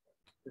not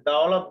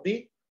develop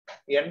the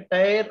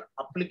entire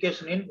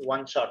application in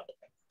one shot.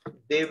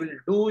 They will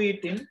do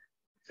it in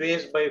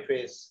phase by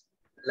phase,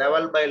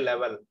 level by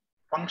level,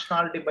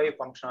 functionality by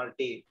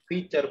functionality,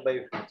 feature by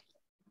feature.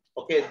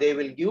 Okay, they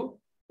will give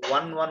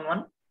one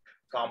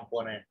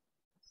component.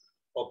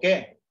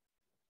 Okay.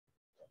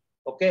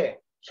 Okay,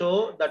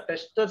 so the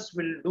testers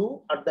will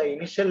do at the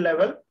initial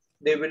level,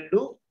 they will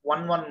do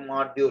one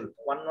module,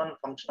 one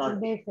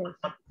functionality, one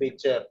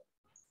feature.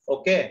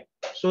 Okay,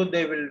 so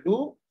they will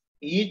do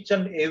each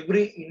and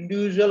every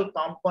individual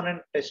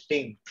component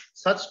testing.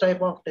 Such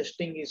type of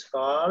testing is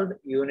called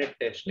unit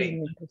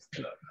testing.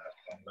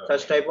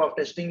 Such type of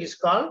testing is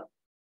called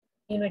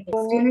Unit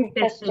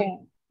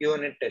Testing.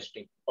 unit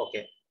testing.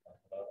 Okay,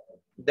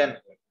 then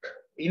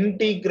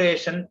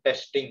integration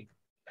testing.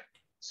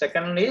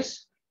 Second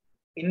is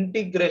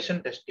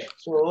integration testing.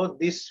 So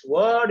this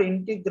word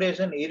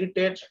integration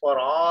irritates for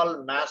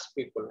all math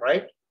people,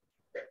 right?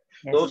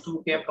 Yes. Those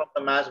who came from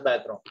the math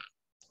background.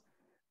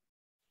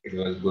 It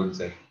was good,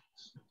 sir.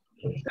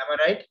 Am I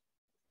right?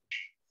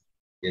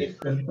 Yes.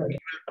 It will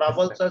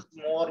trouble us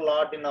more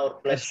lot in our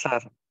Yes,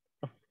 plus,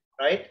 sir.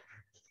 right?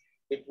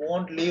 It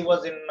won't leave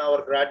us in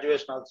our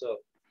graduation also.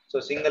 So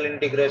single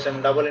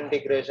integration, double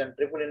integration,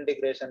 triple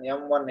integration,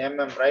 M1,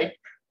 MM, right?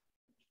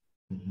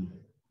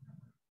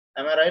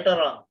 Am I right or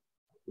wrong?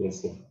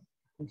 Yes, sir.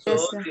 So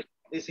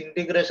this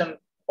integration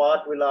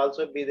part will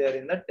also be there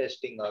in the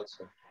testing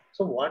also.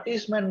 So what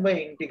is meant by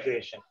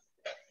integration?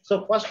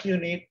 So first you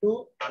need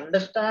to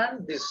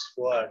understand this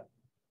word.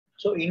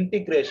 So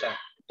integration.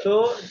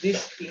 So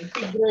this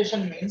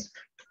integration means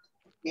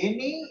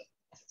any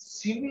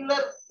similar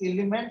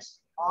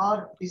elements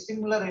or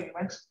dissimilar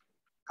elements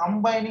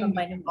combining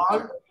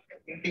called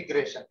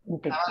integration. Am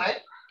I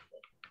right?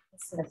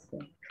 Yes, sir.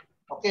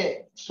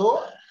 Okay.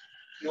 So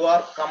you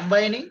are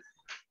combining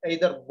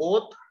either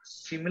both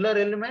similar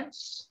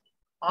elements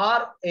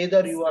or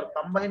either you are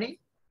combining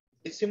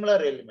dissimilar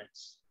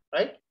elements,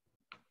 right?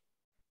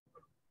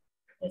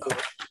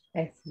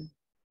 Yes, sir.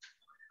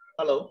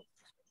 Hello.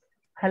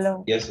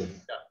 Hello. Yes, sir.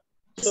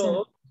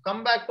 So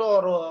come back to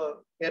our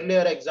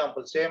earlier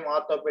example, same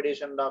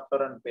orthopedician,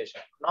 doctor and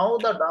patient. Now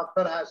the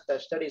doctor has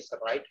tested his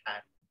right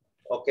hand,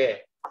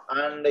 okay,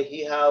 and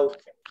he have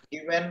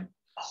given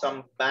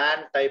some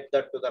band type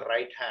that to the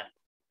right hand,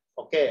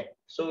 okay.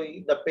 So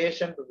the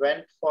patient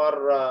went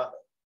for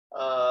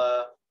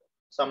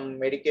some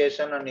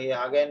medication and he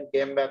again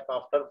came back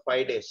after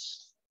 5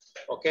 days,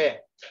 okay.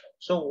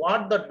 So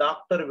what the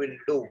doctor will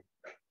do?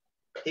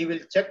 He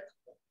will check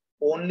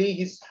only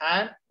his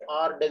hand,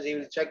 or does he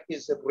will check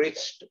his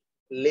wrist,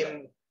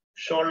 limb,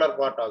 shoulder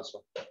part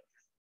also?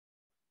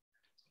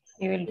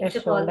 You will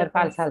test shoulder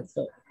parts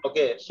also.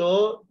 Okay,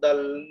 so the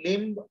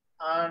limb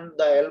and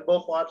the elbow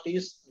part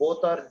is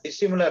both are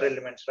dissimilar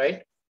elements,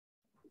 right?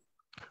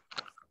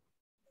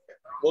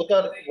 Both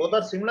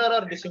are similar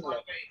or dissimilar?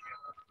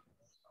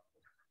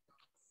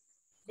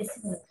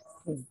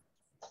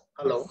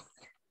 Hello.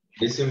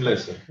 Dissimilar,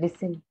 sir.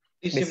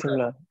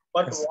 Dissimilar.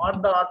 But Yes.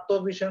 what the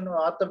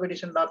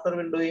orthopedician doctor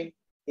will doing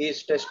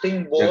is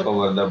testing Check both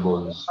over the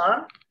bones.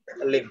 and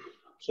limb.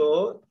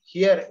 So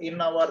here in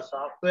our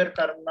software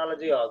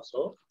terminology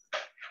also,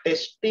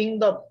 testing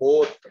the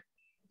both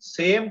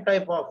same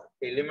type of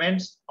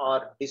elements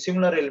or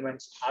dissimilar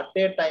elements at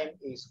a time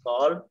is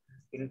called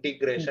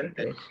integration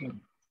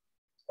testing.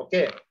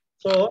 Okay,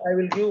 so I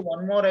will give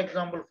one more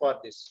example for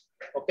this.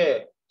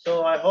 Okay,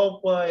 so I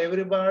hope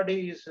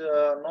everybody is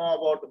know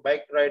about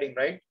bike riding,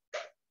 right?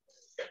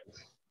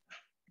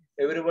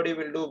 Everybody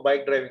will do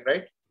bike driving,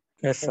 right?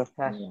 Yes, sir.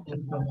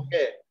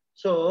 Okay,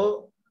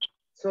 so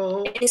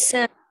Yes,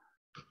 sir.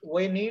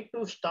 we need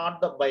to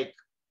start the bike,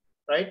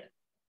 right?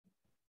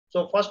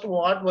 So first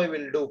what we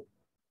will do?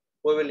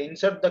 We will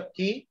insert the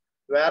key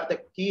where the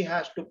key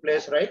has to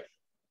place, right?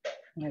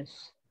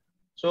 Yes.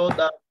 So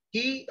the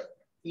key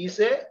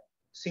is a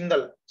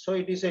single, so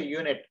it is a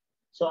unit.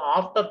 So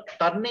after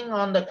turning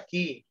on the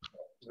key,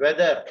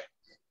 whether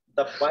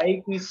the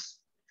bike is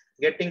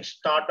getting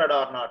started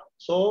or not.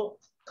 So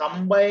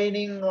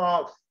combining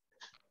of,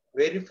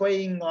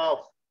 verifying of,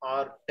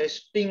 or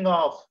testing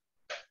of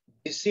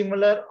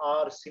dissimilar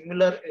or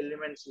similar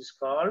elements is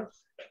called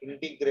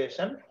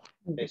integration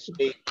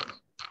testing.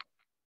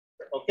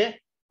 Okay.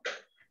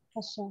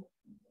 Yes, sir.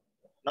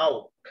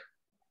 Now,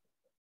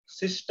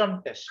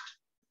 system test.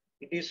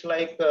 It is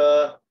like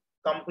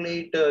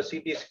complete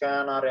CT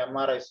scan or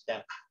MRI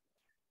scan,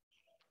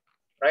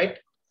 right?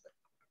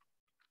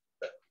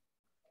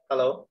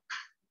 Hello.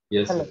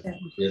 Yes, Hello. sir.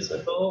 Yes,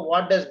 sir. So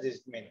what does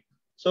this mean?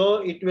 So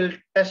it will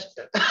test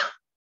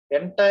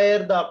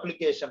entire the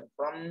application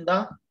from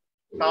the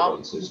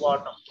top to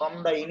bottom,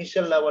 from the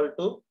initial level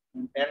to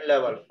end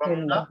level,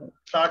 from the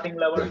starting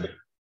level to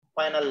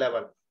final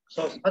level.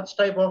 So such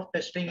type of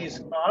testing is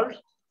called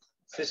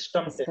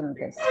system System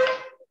testing.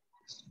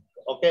 test.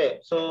 Okay,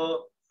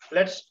 so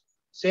let's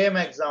same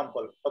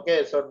example.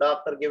 Okay, so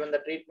doctor given the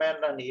treatment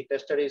and he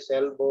tested his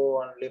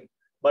elbow and limb,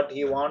 but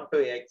he want to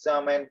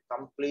examine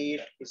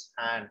complete his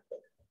hand,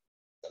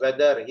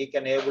 whether he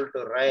can able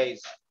to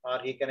rise or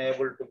he can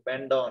able to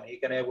bend down, he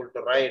can able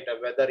to write,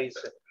 whether his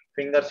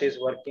fingers is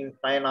working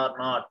fine or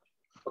not.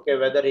 Okay,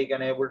 whether he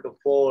can able to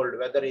fold,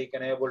 whether he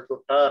can able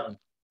to turn.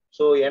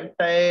 So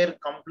entire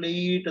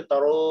complete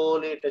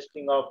thoroughly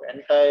testing of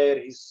entire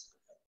his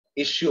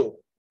issue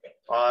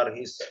or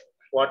his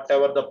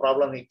whatever the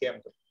problem he came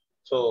to.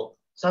 So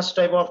such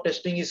type of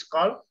testing is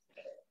called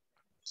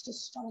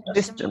System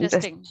System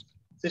testing.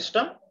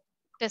 system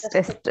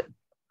Test.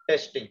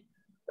 testing.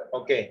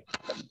 Okay.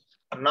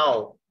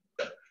 Now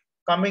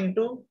coming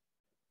to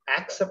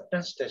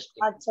acceptance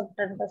testing.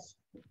 Acceptance.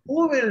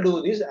 Who will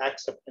do this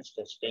acceptance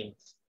testing?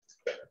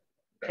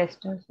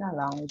 Testers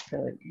along with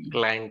the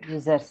Client.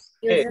 users.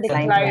 Okay. The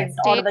Client client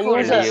or the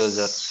Stakeholders. user.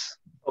 Users.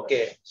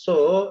 Okay,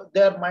 so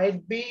there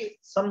might be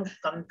some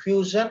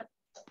confusion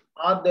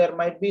or there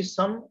might be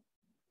some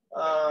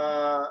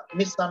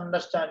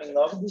misunderstanding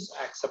of this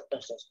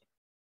acceptance testing,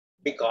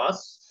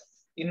 because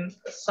in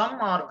some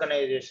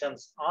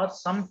organizations or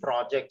some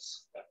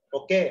projects,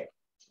 okay,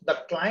 the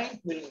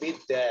client will be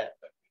there.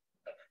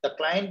 The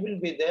client will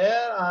be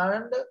there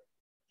and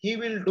he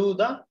will do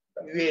the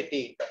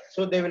UAT.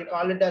 So they will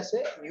call it as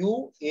a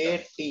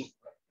UAT.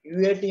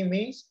 UAT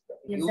means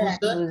user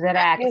User User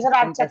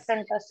acceptance test.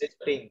 acceptance test.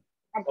 testing.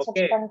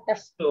 Okay, Acceptance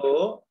test.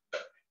 so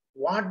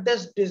what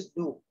does this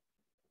do?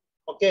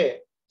 Okay,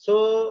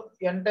 so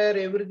entire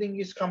everything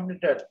is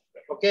completed.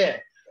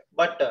 Okay,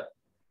 but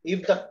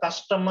if the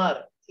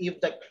customer, if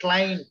the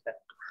client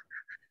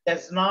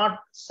does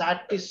not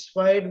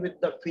satisfied with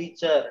the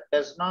feature,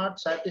 does not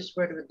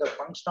satisfied with the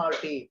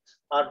functionality,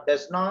 or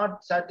does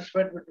not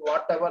satisfied with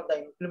whatever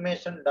the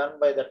implementation done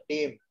by the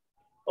team,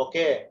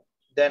 okay,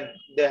 then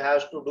they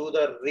have to do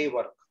the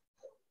rework.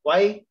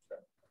 Why?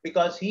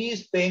 Because he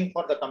is paying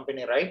for the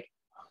company, right?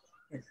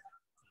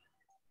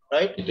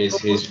 Right? It is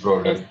his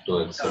product to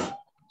accept.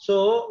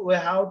 So we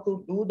have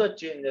to do the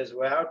changes,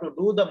 we have to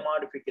do the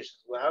modifications,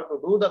 we have to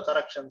do the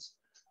corrections,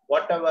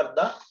 whatever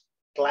the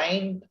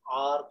client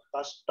or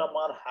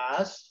customer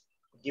has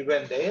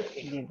given their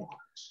input.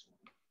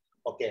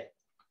 Okay.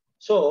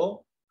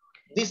 So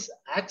this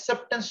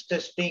acceptance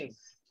testing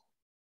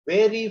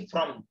vary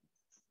from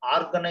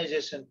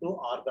organization to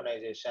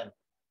organization.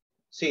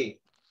 See,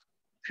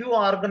 few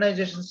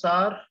organizations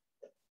are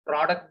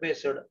product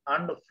based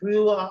and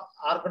few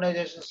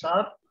organizations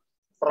are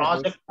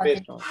project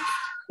based.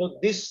 So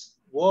this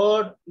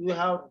word you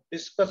have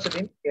discussed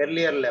in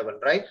earlier level,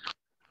 right?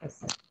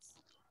 Yes.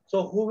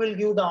 So who will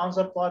give the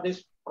answer for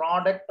this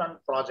product and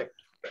project?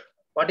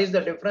 What is the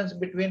difference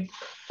between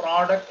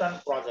product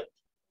and project?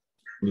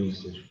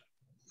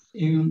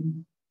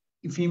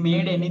 If we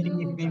made anything,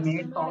 if we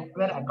made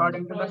software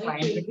according to the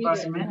client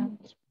requirement,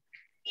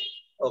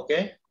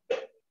 Okay.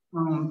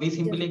 We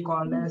simply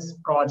call as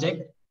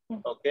project.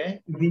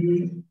 Okay.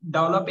 We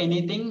develop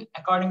anything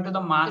according to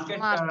the market,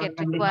 Market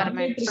conditions.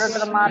 requirements. For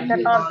the market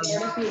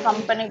or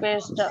company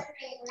based.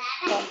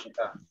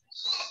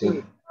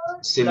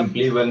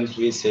 Simply, once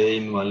we say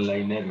in one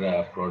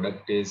liner,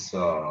 product is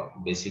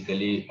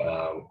basically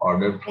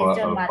ordered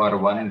for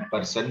one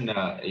person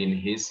in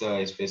his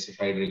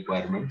specified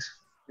requirements,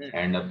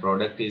 and a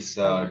product is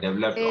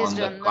developed Based on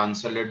the on the-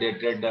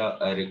 consolidated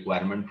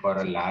requirement for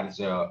a large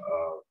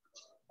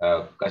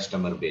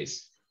customer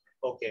base.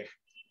 Okay.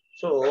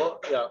 So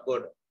yeah,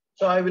 good.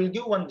 So I will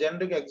give one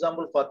generic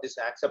example for this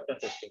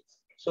acceptance testing.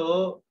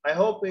 So I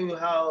hope you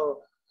have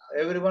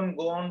everyone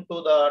gone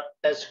to the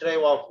test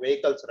drive of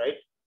vehicles, right?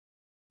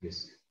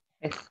 Yes.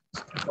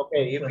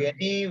 Okay. If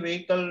any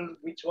vehicle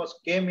which was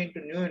came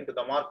into new into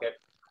the market,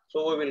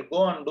 so we will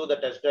go and do the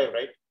test drive,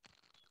 right?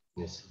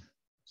 Yes.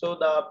 So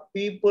the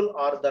people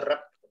or the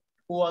rep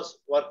who was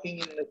working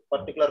in this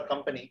particular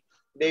company,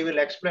 they will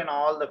explain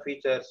all the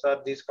features.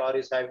 Sir, this car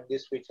is having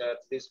this feature,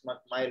 this much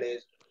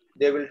mileage.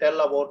 They will tell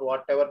about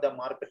whatever the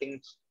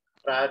marketing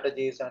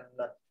strategies and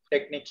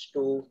techniques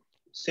to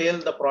sell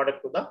the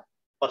product to the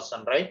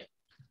person, right?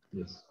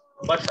 Yes.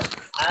 But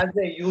as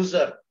a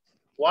user,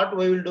 what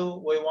we will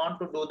do, we want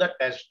to do the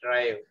test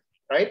drive,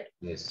 right?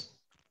 Yes.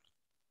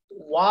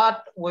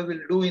 What we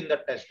will do in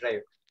the test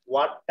drive,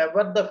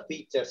 whatever the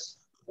features,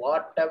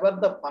 whatever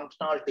the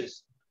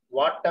functionalities,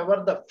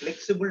 whatever the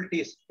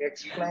flexibilities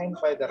explained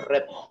by the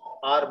rep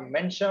are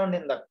mentioned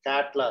in the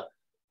catalog,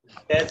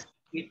 does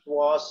it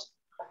was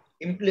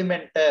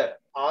implemented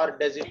or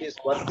does it is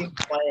working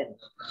fine?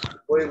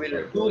 We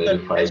will do the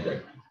test.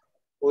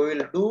 We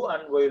will do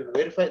and we will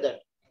verify that.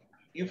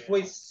 If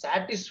we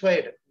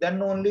satisfied,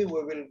 then only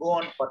we will go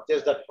and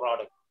purchase that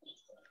product.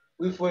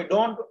 If we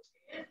don't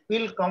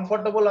feel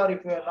comfortable or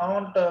if we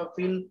don't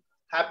feel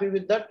happy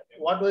with that,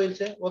 what we will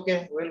say?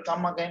 Okay, we'll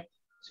come again.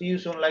 See you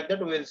soon, like that.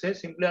 We will say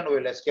simply and we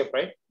will escape,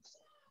 right?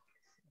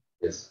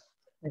 Yes.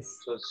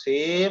 So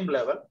same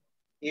level.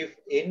 If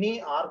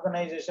any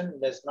organization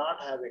does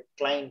not have a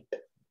client,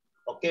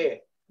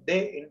 Okay, they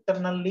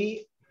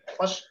internally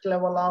first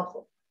level of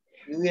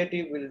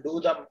UAT will do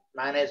the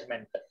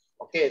management.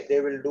 Okay, they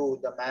will do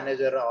the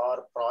manager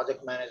or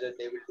project manager.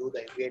 They will do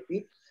the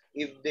UAT.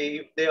 If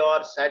they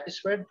are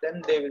satisfied,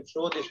 then they will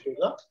show this to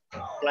the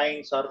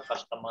clients or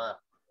customer.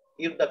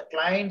 If the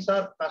clients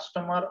or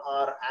customer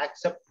are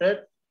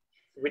accepted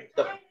with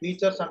the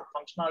features and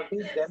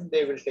functionality, then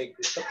they will take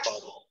this to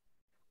project.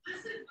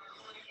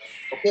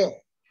 Okay,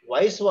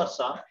 vice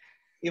versa.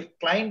 If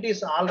client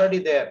is already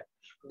there,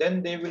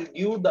 then they will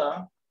give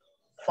the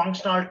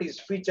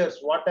functionalities, features,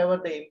 whatever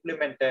they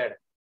implemented.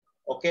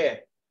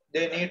 Okay,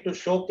 they need to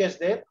showcase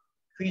their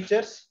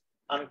features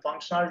and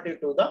functionality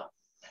to the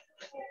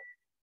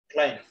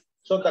client.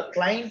 So the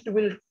client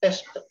will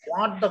test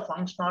what the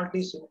functionality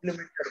is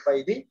implemented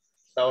by the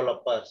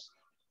developers.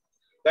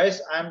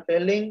 Guys, I'm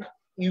telling,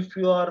 if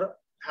you are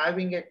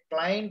having a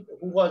client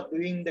who was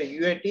doing the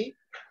UAT,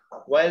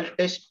 while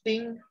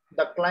testing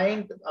the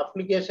client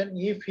application,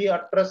 if he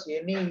address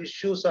any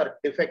issues or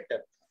defect,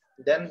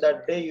 then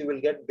that day you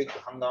will get big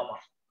hangama.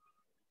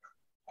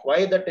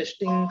 Why the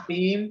testing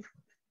team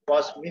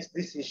was missed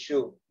this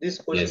issue? This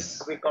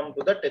question will come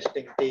to the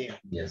testing team.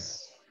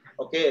 Yes.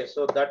 Okay,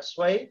 so that's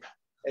why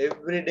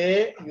every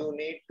day you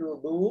need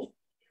to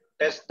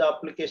test the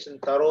application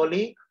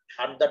thoroughly.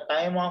 At the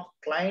time of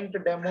client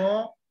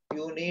demo,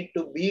 you need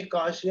to be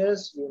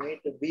cautious, you need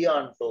to be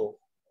on top.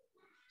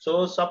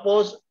 So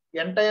suppose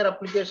entire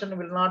application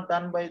will not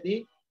done by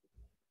the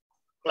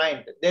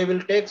client. They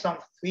will take some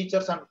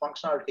features and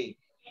functionality.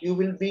 You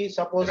will be,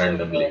 suppose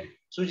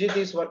Sujit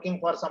is working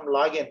for some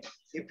login.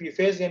 If you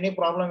face any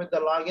problem with the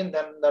login,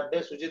 then that day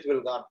Sujit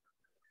will gone.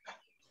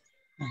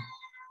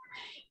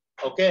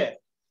 Okay,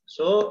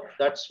 so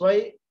that's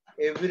why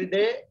every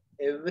day,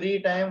 every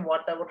time,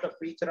 whatever the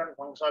feature and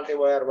functionality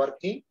we are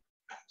working,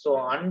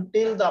 so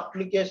until the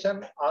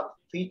application or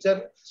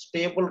feature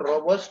stable,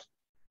 robust,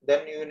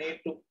 then you need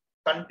to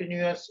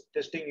continuous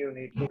testing you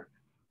need to.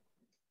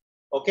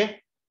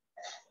 Okay,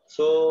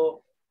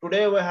 so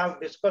today we have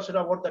discussed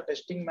about the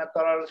testing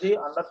methodology.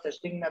 Under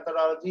testing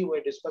methodology,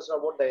 we discussed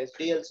about the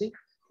SDLC.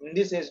 In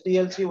this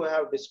SDLC, we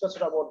have discussed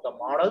about the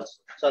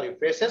models,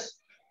 phases.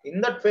 In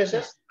that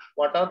phases,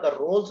 what are the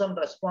roles and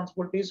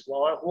responsibilities? Who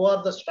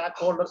are the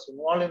stakeholders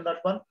involved in that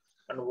one?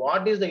 And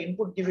what is the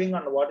input giving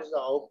and what is the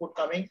output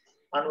coming?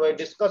 And we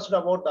discussed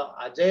about the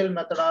agile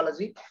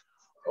methodology.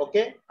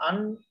 Okay,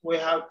 and we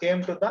have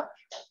came to the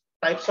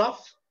types of,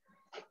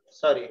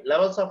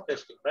 levels of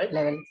testing, right?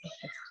 Levels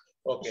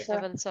of testing. Okay.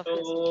 Levels of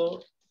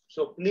testing.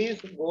 So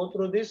please go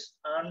through this,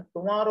 and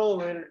tomorrow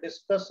we'll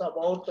discuss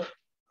about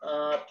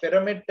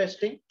pyramid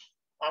testing.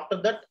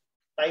 After that,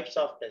 types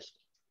of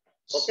testing.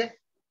 Okay.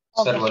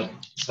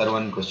 Sir,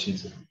 one question,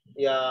 sir.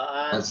 Yeah,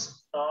 I am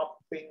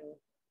stopping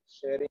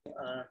sharing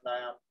and I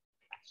am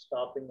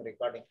stopping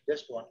recording.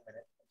 Just 1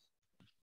 minute.